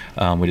events.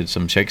 We did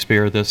some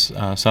Shakespeare this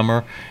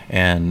summer,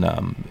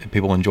 and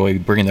people enjoy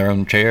bringing their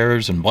own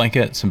chairs and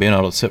blankets and being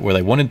able to sit where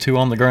they wanted to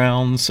on the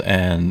grounds,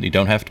 and you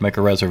don't have to make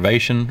a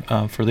reservation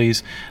for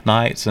these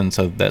nights. And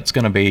so that's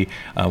going to be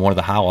one of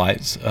the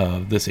highlights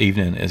of this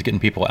evening, is getting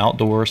people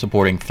outdoors,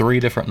 supporting 3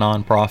 different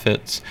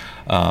nonprofits.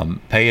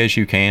 Pay as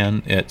you can.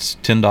 It's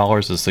 $10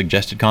 as a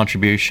suggested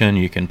contribution.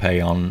 You can pay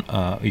on,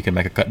 you can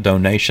make a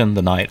donation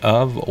the night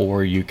of,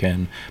 or you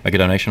can make a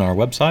donation on our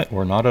website,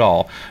 or not at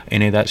all.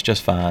 Any of that's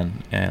just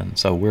fine. And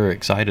so we're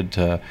excited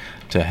to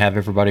have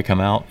everybody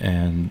come out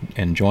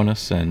and join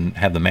us and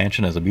have the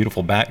mansion as a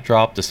beautiful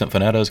backdrop. The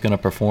Symphonetta is going to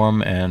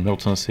perform, and Middle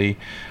Tennessee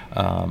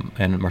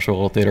and Murfreesboro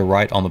Little Theater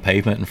right on the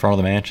pavement in front of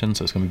the mansion.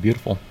 So it's going to be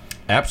beautiful.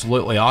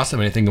 Absolutely awesome.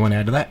 Anything you want to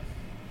add to that?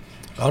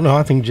 Oh, no,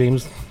 I think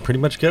James pretty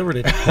much covered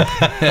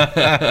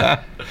it.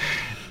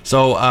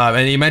 So,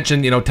 and you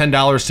mentioned,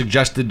 $10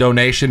 suggested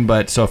donation,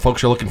 but so if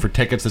folks are looking for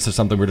tickets, this is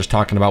something we're just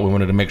talking about. We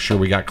wanted to make sure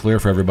we got clear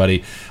for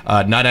everybody.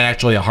 Not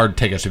actually a hard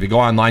ticket. So if you go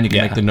online, you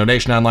can make the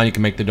donation online, you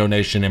can make the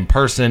donation in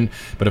person,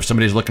 but if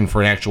somebody's looking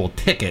for an actual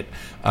ticket...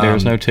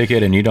 There's no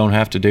ticket, and you don't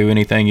have to do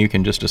anything. You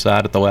can just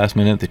decide at the last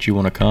minute that you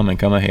want to come and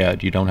come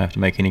ahead. You don't have to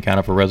make any kind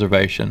of a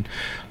reservation.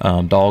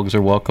 Dogs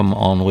are welcome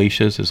on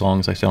leashes as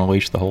long as they stay on a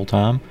leash the whole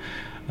time.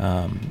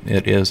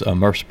 It is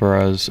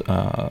Murfreesboro's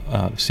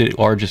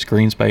largest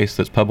green space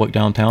that's public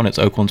downtown. It's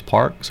Oakland's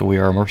Park, so we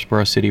are a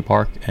Murfreesboro City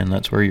Park, and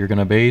that's where you're going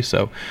to be.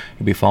 So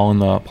you'll be following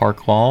the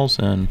park laws,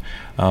 and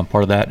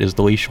part of that is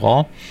the leash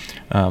law.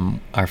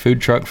 Our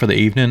food truck for the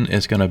evening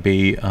is going to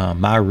be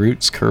My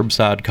Roots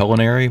Curbside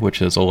Culinary,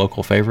 which is a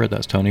local favorite.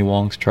 That's Tony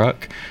Wong's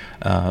truck.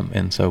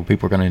 And so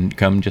people are going to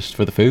come just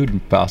for the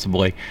food,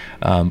 possibly,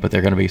 but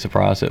they're going to be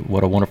surprised at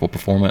what a wonderful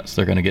performance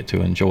they're going to get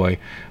to enjoy.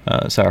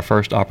 It's our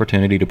first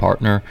opportunity to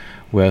partner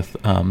with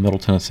Middle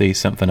Tennessee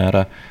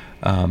Symphonetta,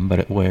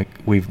 but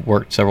we've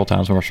worked several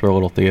times with Murfreesboro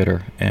Little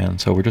Theater,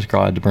 and so we're just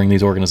glad to bring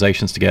these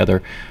organizations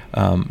together.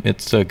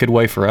 It's a good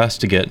way for us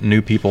to get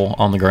new people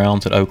on the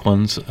grounds at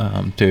Oakland's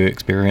to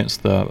experience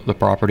the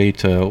property,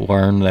 to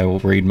learn. They will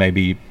read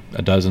maybe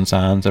a dozen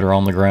signs that are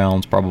on the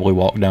grounds, probably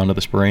walk down to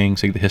the spring,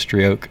 see the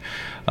history oak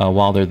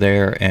while they're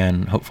there,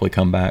 and hopefully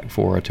come back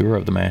for a tour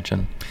of the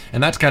mansion.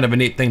 And that's kind of a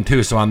neat thing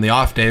too. So on the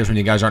off days when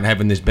you guys aren't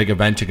having these big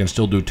events, you can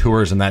still do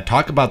tours and that.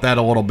 Talk about that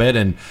a little bit.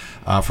 And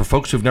for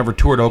folks who've never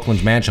toured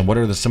Oakland's mansion, what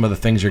are some of the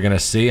things you're going to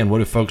see? And what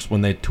do folks, when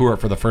they tour it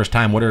for the first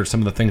time, what are some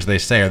of the things they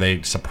say? Are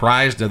they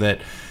surprised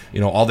that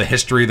all the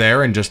history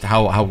there and just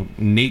how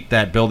neat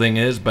that building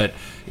is? But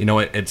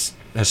it's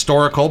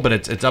historical, but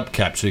it's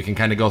upkept, so you can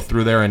kind of go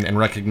through there and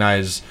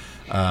recognize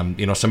some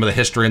of the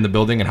history in the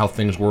building and how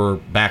things were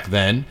back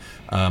then,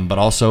 but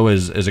also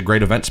is a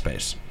great event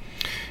space.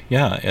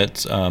 Yeah,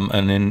 it's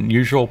an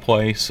unusual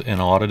place in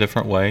a lot of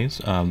different ways.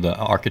 The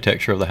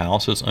architecture of the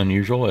house is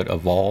unusual. It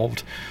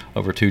evolved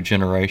over 2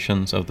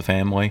 generations of the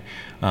family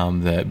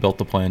that built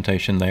the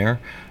plantation there.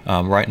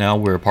 Right now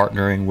we're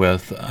partnering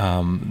with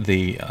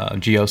the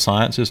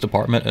Geosciences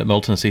Department at Middle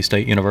Tennessee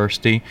State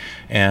University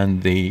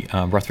and the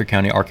Rutherford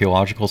County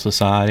Archaeological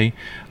Society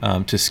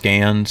to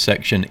scan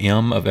Section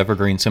M of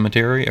Evergreen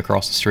Cemetery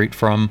across the street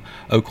from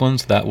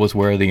Oakland's. That was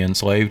where the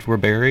enslaved were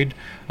buried.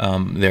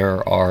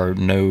 There are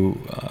no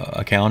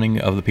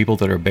accounting of the people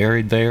that are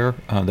buried there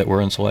that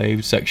were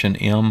enslaved. Section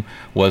M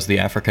was the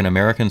African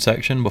American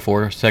section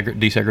before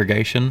desegregation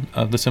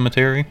of the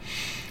cemetery.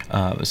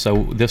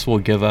 So this will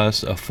give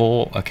us a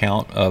full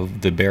account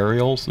of the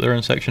burials that are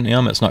in Section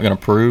M. It's not going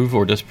to prove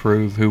or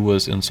disprove who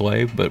was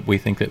enslaved, but we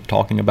think that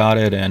talking about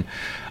it and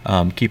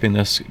keeping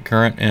this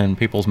current in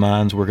people's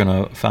minds, we're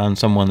going to find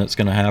someone that's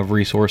going to have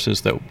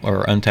resources that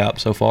are untapped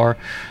so far.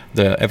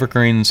 The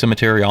Evergreen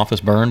Cemetery office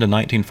burned in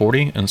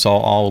 1940 and saw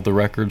all of the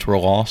records were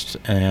lost,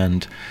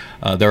 and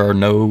there are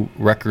no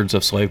records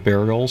of slave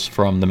burials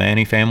from the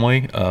Manny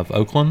family of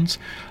Oakland's.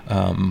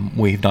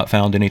 We've not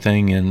found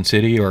anything in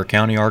city or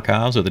county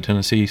archives or the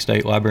Tennessee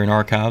State Library and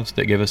Archives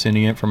that give us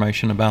any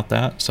information about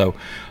that. So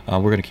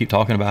we're going to keep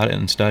talking about it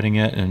and studying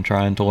it and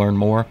trying to learn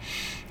more.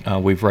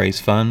 We've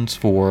raised funds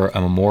for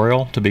a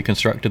memorial to be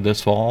constructed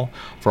this fall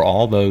for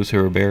all those who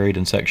are buried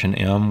in Section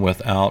M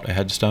without a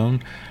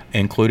headstone,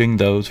 including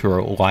those who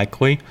are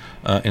likely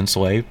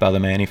enslaved by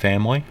the Manny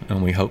family.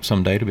 And we hope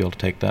someday to be able to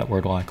take that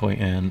word likely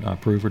and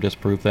prove or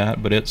disprove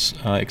that. But it's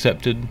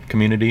accepted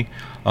community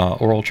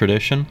oral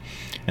tradition.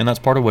 And that's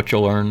part of what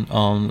you'll learn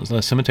on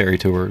the cemetery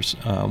tours.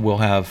 We'll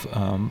have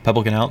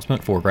public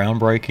announcement for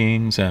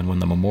groundbreakings and when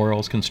the memorial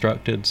is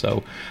constructed.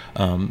 So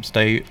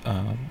stay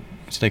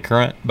stay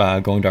current by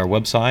going to our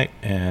website,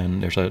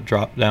 and there's a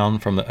drop down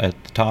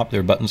at the top. There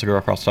are buttons that go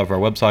across the top of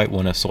our website.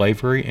 One is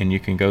slavery, and you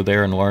can go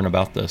there and learn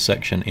about the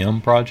Section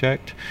M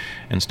project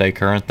and stay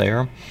current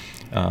there.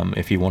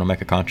 If you want to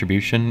make a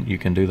contribution, you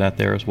can do that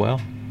there as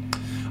well.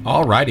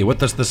 All righty.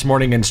 With us this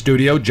morning in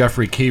studio,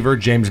 Jeffrey Keever,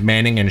 James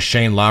Manning, and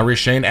Shane Lowry.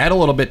 Shane, add a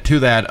little bit to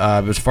that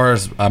as far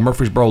as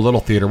Murfreesboro Little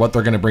Theater, what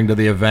they're going to bring to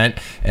the event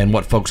and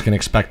what folks can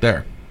expect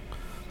there.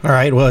 All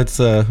right. Well,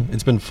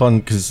 it's been fun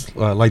because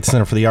Light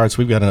Center for the Arts,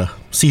 we've got a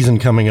season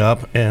coming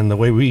up, and the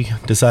way we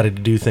decided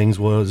to do things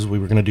was we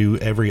were going to do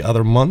every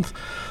other month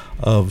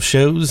of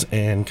shows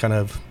and kind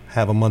of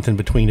have a month in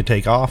between to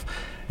take off.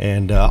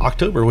 And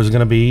October was going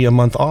to be a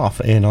month off,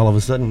 and all of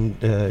a sudden,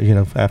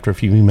 after a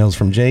few emails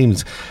from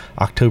James,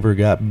 October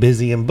got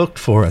busy and booked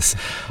for us.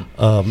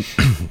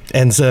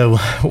 And so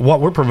what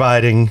we're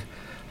providing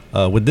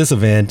with this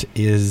event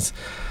is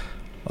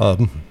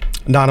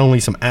not only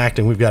some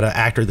acting. We've got an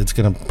actor that's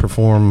going to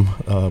perform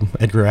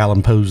Edgar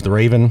Allan Poe's The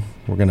Raven.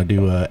 We're going to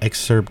do an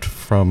excerpt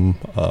from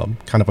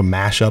kind of a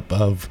mashup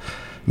of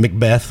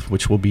Macbeth,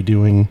 which we'll be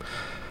doing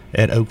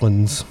at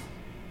Oakland's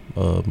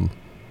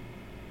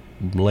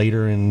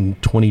later in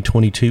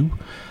 2022.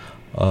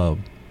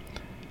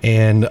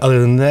 And other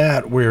than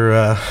that,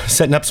 we're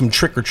setting up some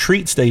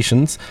trick-or-treat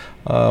stations,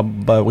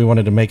 but we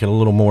wanted to make it a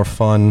little more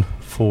fun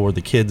for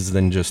the kids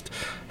than just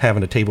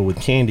having a table with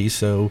candy.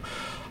 So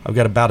I've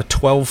got about a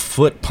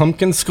 12-foot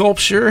pumpkin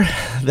sculpture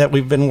that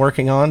we've been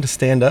working on to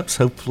stand up.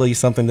 So hopefully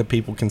something that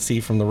people can see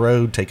from the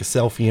road, take a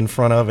selfie in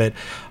front of it,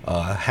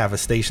 have a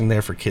station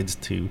there for kids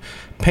to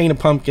paint a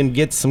pumpkin,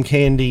 get some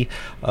candy.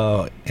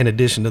 In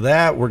addition to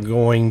that, we're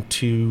going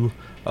to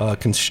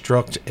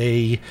construct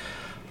a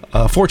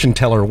fortune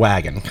teller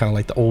wagon, kind of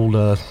like the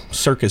old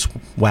circus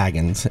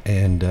wagons.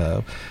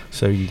 And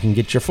so you can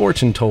get your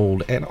fortune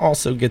told and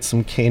also get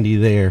some candy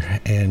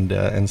there.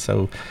 And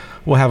so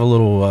we'll have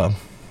a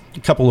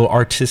couple of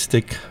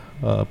artistic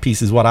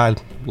pieces. What I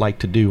like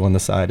to do on the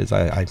side is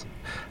I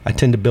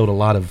tend to build a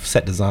lot of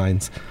set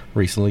designs.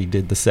 Recently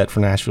did the set for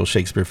Nashville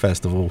Shakespeare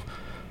Festival,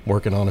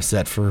 working on a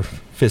set for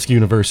Fisk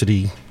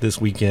University this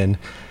weekend.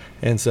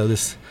 And so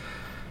this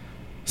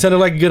sounded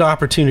like a good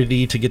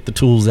opportunity to get the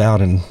tools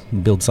out and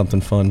build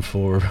something fun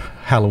for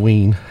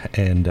Halloween.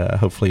 And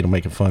hopefully it'll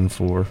make it fun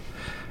for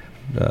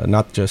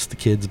not just the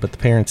kids, but the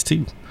parents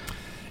too.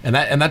 And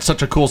that's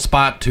such a cool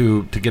spot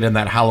to get in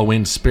that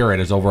Halloween spirit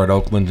is over at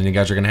Oakland, and you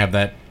guys are going to have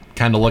that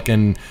kind of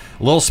looking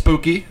a little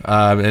spooky,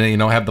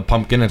 and have the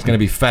pumpkin. It's going to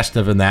be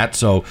festive in that.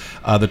 So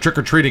the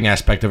trick-or-treating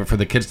aspect of it for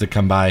the kids to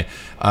come by, is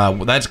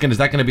that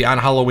going to be on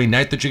Halloween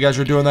night that you guys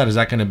are doing that? Is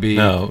that going to be...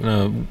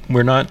 No,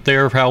 we're not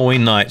there for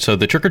Halloween night. So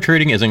the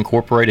trick-or-treating is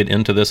incorporated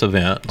into this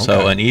event. Okay.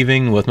 So an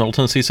evening with Middle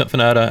Tennessee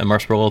Sinfonetta and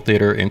Murfreesboro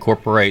Theater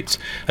incorporates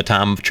a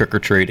time of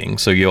trick-or-treating.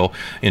 So you'll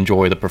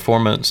enjoy the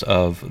performance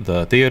of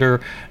the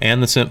theater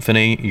and the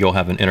symphony. You'll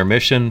have an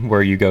intermission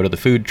where you go to the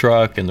food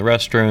truck and the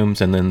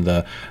restrooms, and then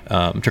the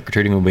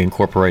trick-or-treating will be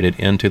incorporated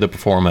into the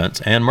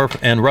performance. And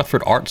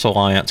Rutherford Arts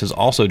Alliance is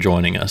also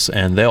joining us,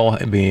 and they'll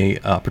be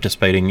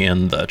participating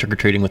in the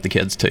trick-or-treating with the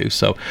kids too.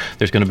 So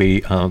there's going to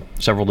be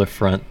several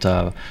different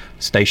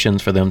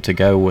stations for them to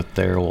go with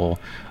their little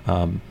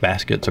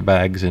baskets or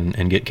bags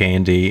and get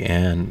candy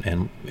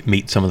and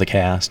meet some of the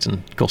cast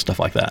and cool stuff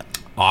like that.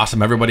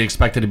 Awesome. Everybody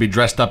expected to be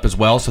dressed up as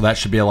well, so that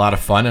should be a lot of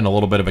fun and a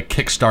little bit of a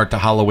kickstart to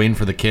Halloween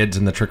for the kids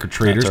and the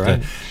trick-or-treaters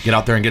to get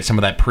out there and get some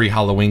of that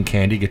pre-Halloween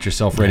candy, get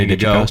yourself ready to go.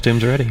 Get your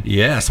costumes ready.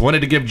 Yes. Wanted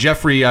to give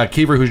Jeffrey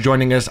Keever, who's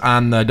joining us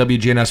on the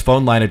WGNS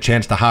phone line, a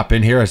chance to hop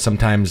in here. As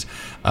sometimes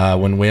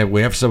when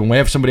we have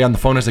somebody on the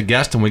phone as a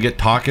guest and we get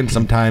talking,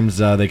 sometimes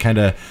they kind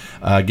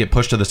of get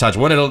pushed to the sides.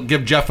 Wanted to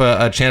give Jeff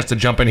a chance to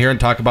jump in here and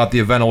talk about the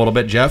event a little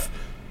bit. Jeff?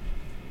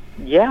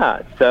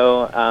 Yeah.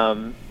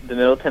 So the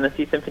Middle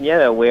Tennessee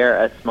Sinfonietta, we're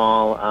a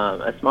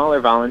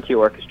smaller volunteer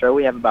orchestra.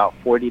 We have about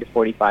 40 to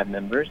 45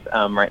 members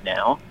right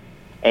now.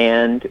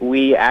 And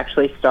we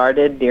actually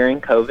started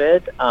during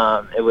COVID.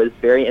 It was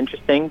very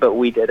interesting, but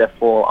we did a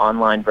full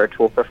online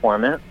virtual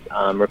performance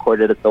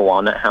recorded at the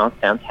Walnut House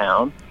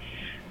downtown.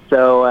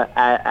 So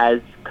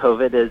as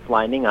COVID is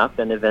lining up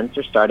and events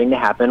are starting to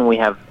happen, we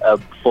have a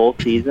full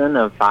season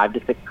of 5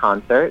 to 6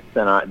 concerts,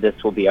 and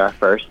this will be our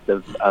first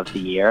of the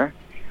year.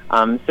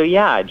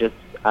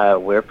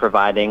 We're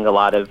providing a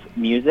lot of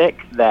music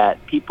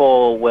that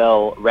people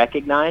will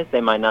recognize.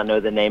 They might not know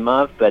the name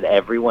of, but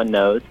everyone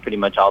knows pretty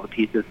much all the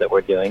pieces that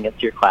we're doing.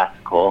 It's your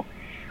classical,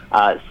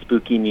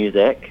 spooky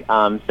music.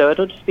 So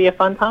it'll just be a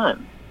fun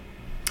time.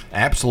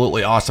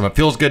 Absolutely awesome. It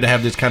feels good to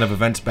have these kind of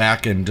events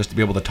back and just to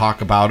be able to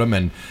talk about them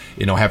and,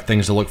 have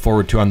things to look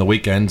forward to on the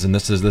weekends. And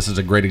this is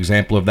a great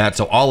example of that.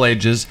 So all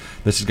ages,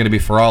 this is going to be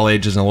for all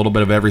ages and a little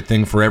bit of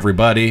everything for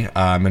everybody.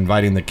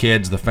 Inviting the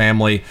kids, the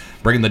family,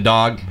 bring the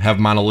dog, have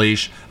them on a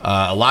leash.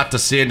 A lot to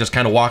see and just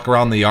kind of walk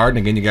around the yard.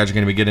 And again, you guys are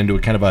going to be getting into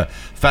a kind of a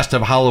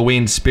festive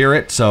Halloween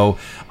spirit. So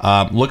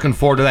looking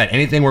forward to that.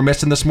 Anything we're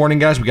missing this morning,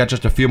 guys? We got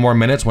just a few more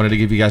minutes. Wanted to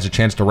give you guys a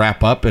chance to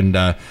wrap up. And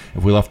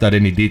if we left out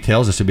any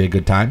details, this would be a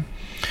good time.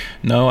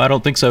 No, I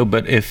don't think so.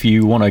 But if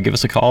you want to give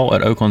us a call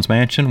at Oakland's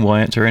Mansion, we'll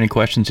answer any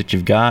questions that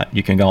you've got.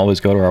 You can always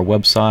go to our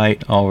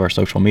website, all of our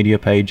social media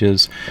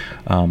pages.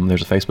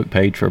 There's a Facebook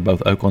page for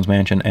both Oakland's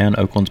Mansion and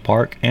Oakland's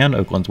Park and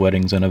Oakland's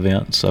Weddings and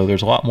Events. So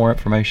there's a lot more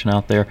information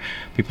out there.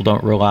 People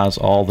don't realize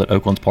all that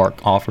Oakland's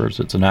Park offers.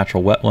 It's a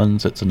natural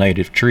wetlands. It's a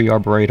native tree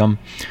arboretum.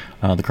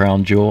 The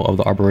crown jewel of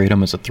the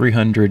arboretum is a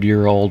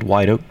 300-year-old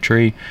white oak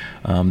tree.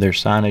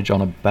 There's signage on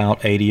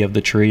about 80 of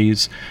the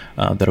trees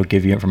that'll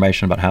give you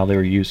information about how they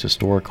were used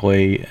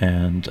historically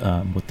and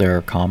what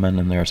their common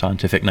and their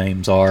scientific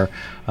names are.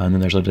 And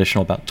then there's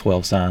additional about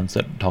 12 signs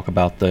that talk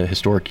about the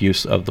historic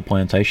use of the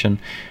plantation.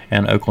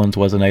 And Oakland's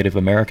was a Native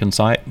American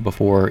site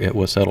before it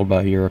was settled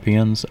by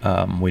Europeans.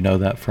 We know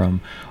that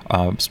from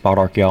spot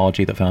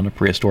archaeology that found a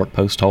prehistoric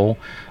post hole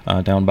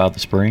down by the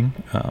spring.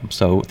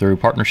 So through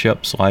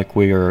partnerships like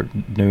we are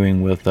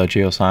doing with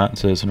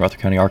Geosciences and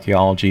Rutherford County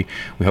Archaeology,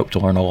 we hope to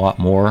learn a lot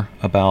more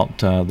about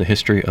the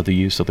history of the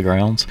use of the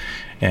grounds.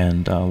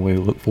 And we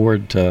look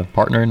forward to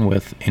partnering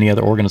with any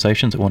other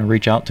organizations that want to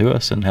reach out to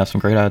us and have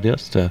some great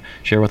ideas to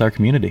share with our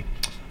community.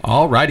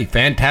 All righty,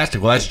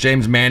 fantastic. Well, that's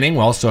James Manning.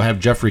 We also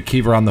have Jeffrey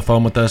Keever on the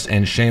phone with us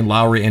and Shane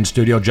Lowry in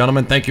studio.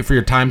 Gentlemen, thank you for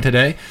your time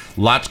today.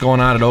 Lots going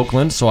on at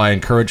Oakland, so I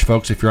encourage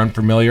folks, if you're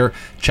unfamiliar,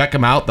 check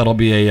them out. That'll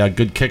be a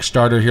good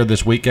Kickstarter here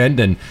this weekend.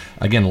 And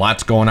again,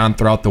 lots going on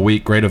throughout the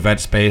week. Great event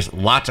space,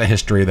 lots of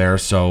history there.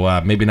 So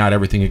maybe not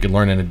everything you can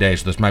learn in a day.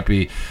 So this might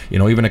be,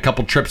 even a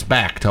couple trips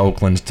back to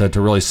Oakland to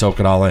really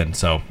soak it all in.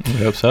 So I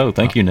hope so.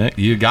 Thank you, Nick.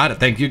 You got it.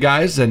 Thank you,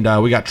 guys.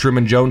 And we got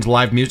Truman Jones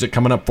live music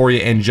coming up for you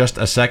in just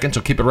a second.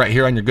 So keep it right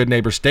here on your good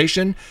neighbor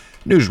station,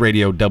 News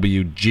Radio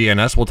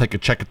WGNS. We'll take a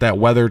check at that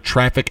weather,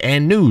 traffic,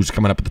 and news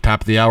coming up at the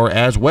top of the hour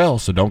as well,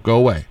 so don't go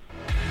away.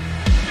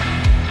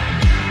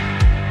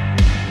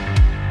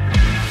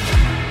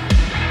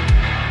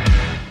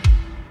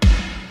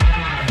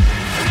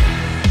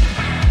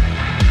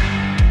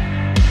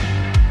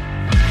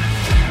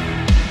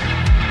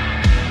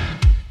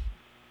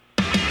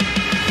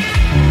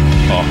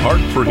 A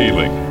Heart for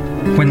Healing.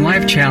 When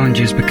life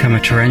challenges become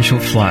a torrential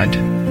flood,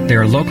 there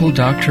are local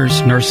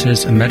doctors,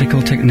 nurses, and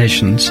medical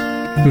technicians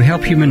who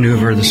help you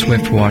maneuver the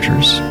swift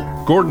waters.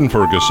 Gordon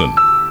Ferguson,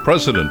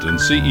 President and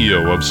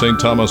CEO of St.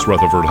 Thomas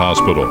Rutherford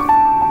Hospital.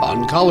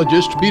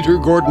 Oncologist Peter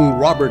Gordon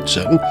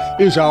Robertson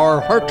is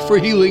our Heart for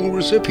Healing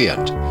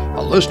recipient.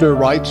 A listener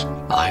writes,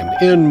 I'm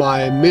in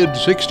my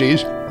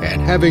mid-60s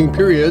and having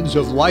periods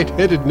of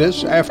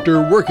lightheadedness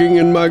after working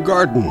in my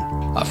garden.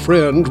 A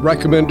friend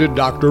recommended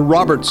Dr.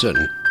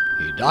 Robertson.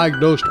 He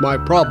diagnosed my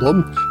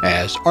problem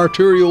as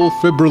arterial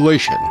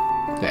fibrillation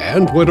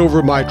and went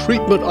over my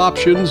treatment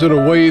options in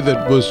a way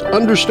that was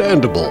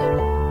understandable.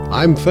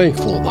 I'm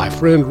thankful my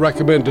friend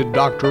recommended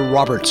Dr.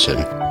 Robertson.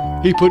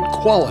 He put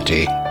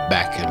quality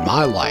back in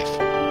my life.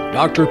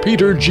 Dr.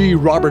 Peter G.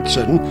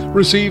 Robertson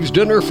receives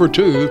dinner for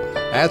two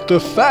at the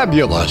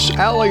fabulous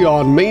Alley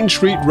on Main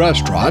Street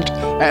restaurant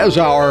as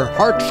our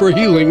Heart for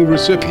Healing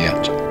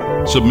recipient.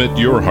 Submit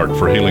your Heart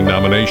for Healing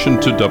nomination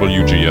to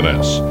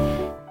WGNS.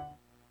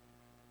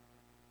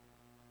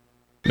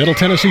 Middle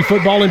Tennessee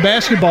football and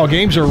basketball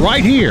games are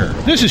right here.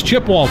 This is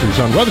Chip Walters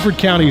on Rutherford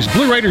County's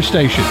Blue Raider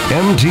Station.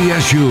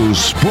 MTSU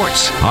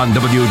Sports on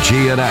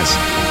WGNS.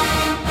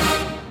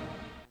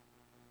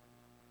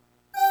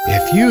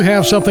 If you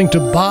have something to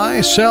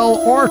buy, sell,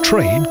 or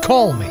trade,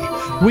 call me.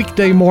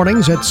 Weekday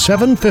mornings at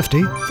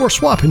 7:50 for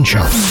Swap and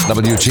Shop.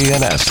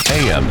 WGNS,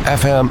 AM,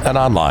 FM, and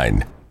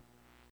online.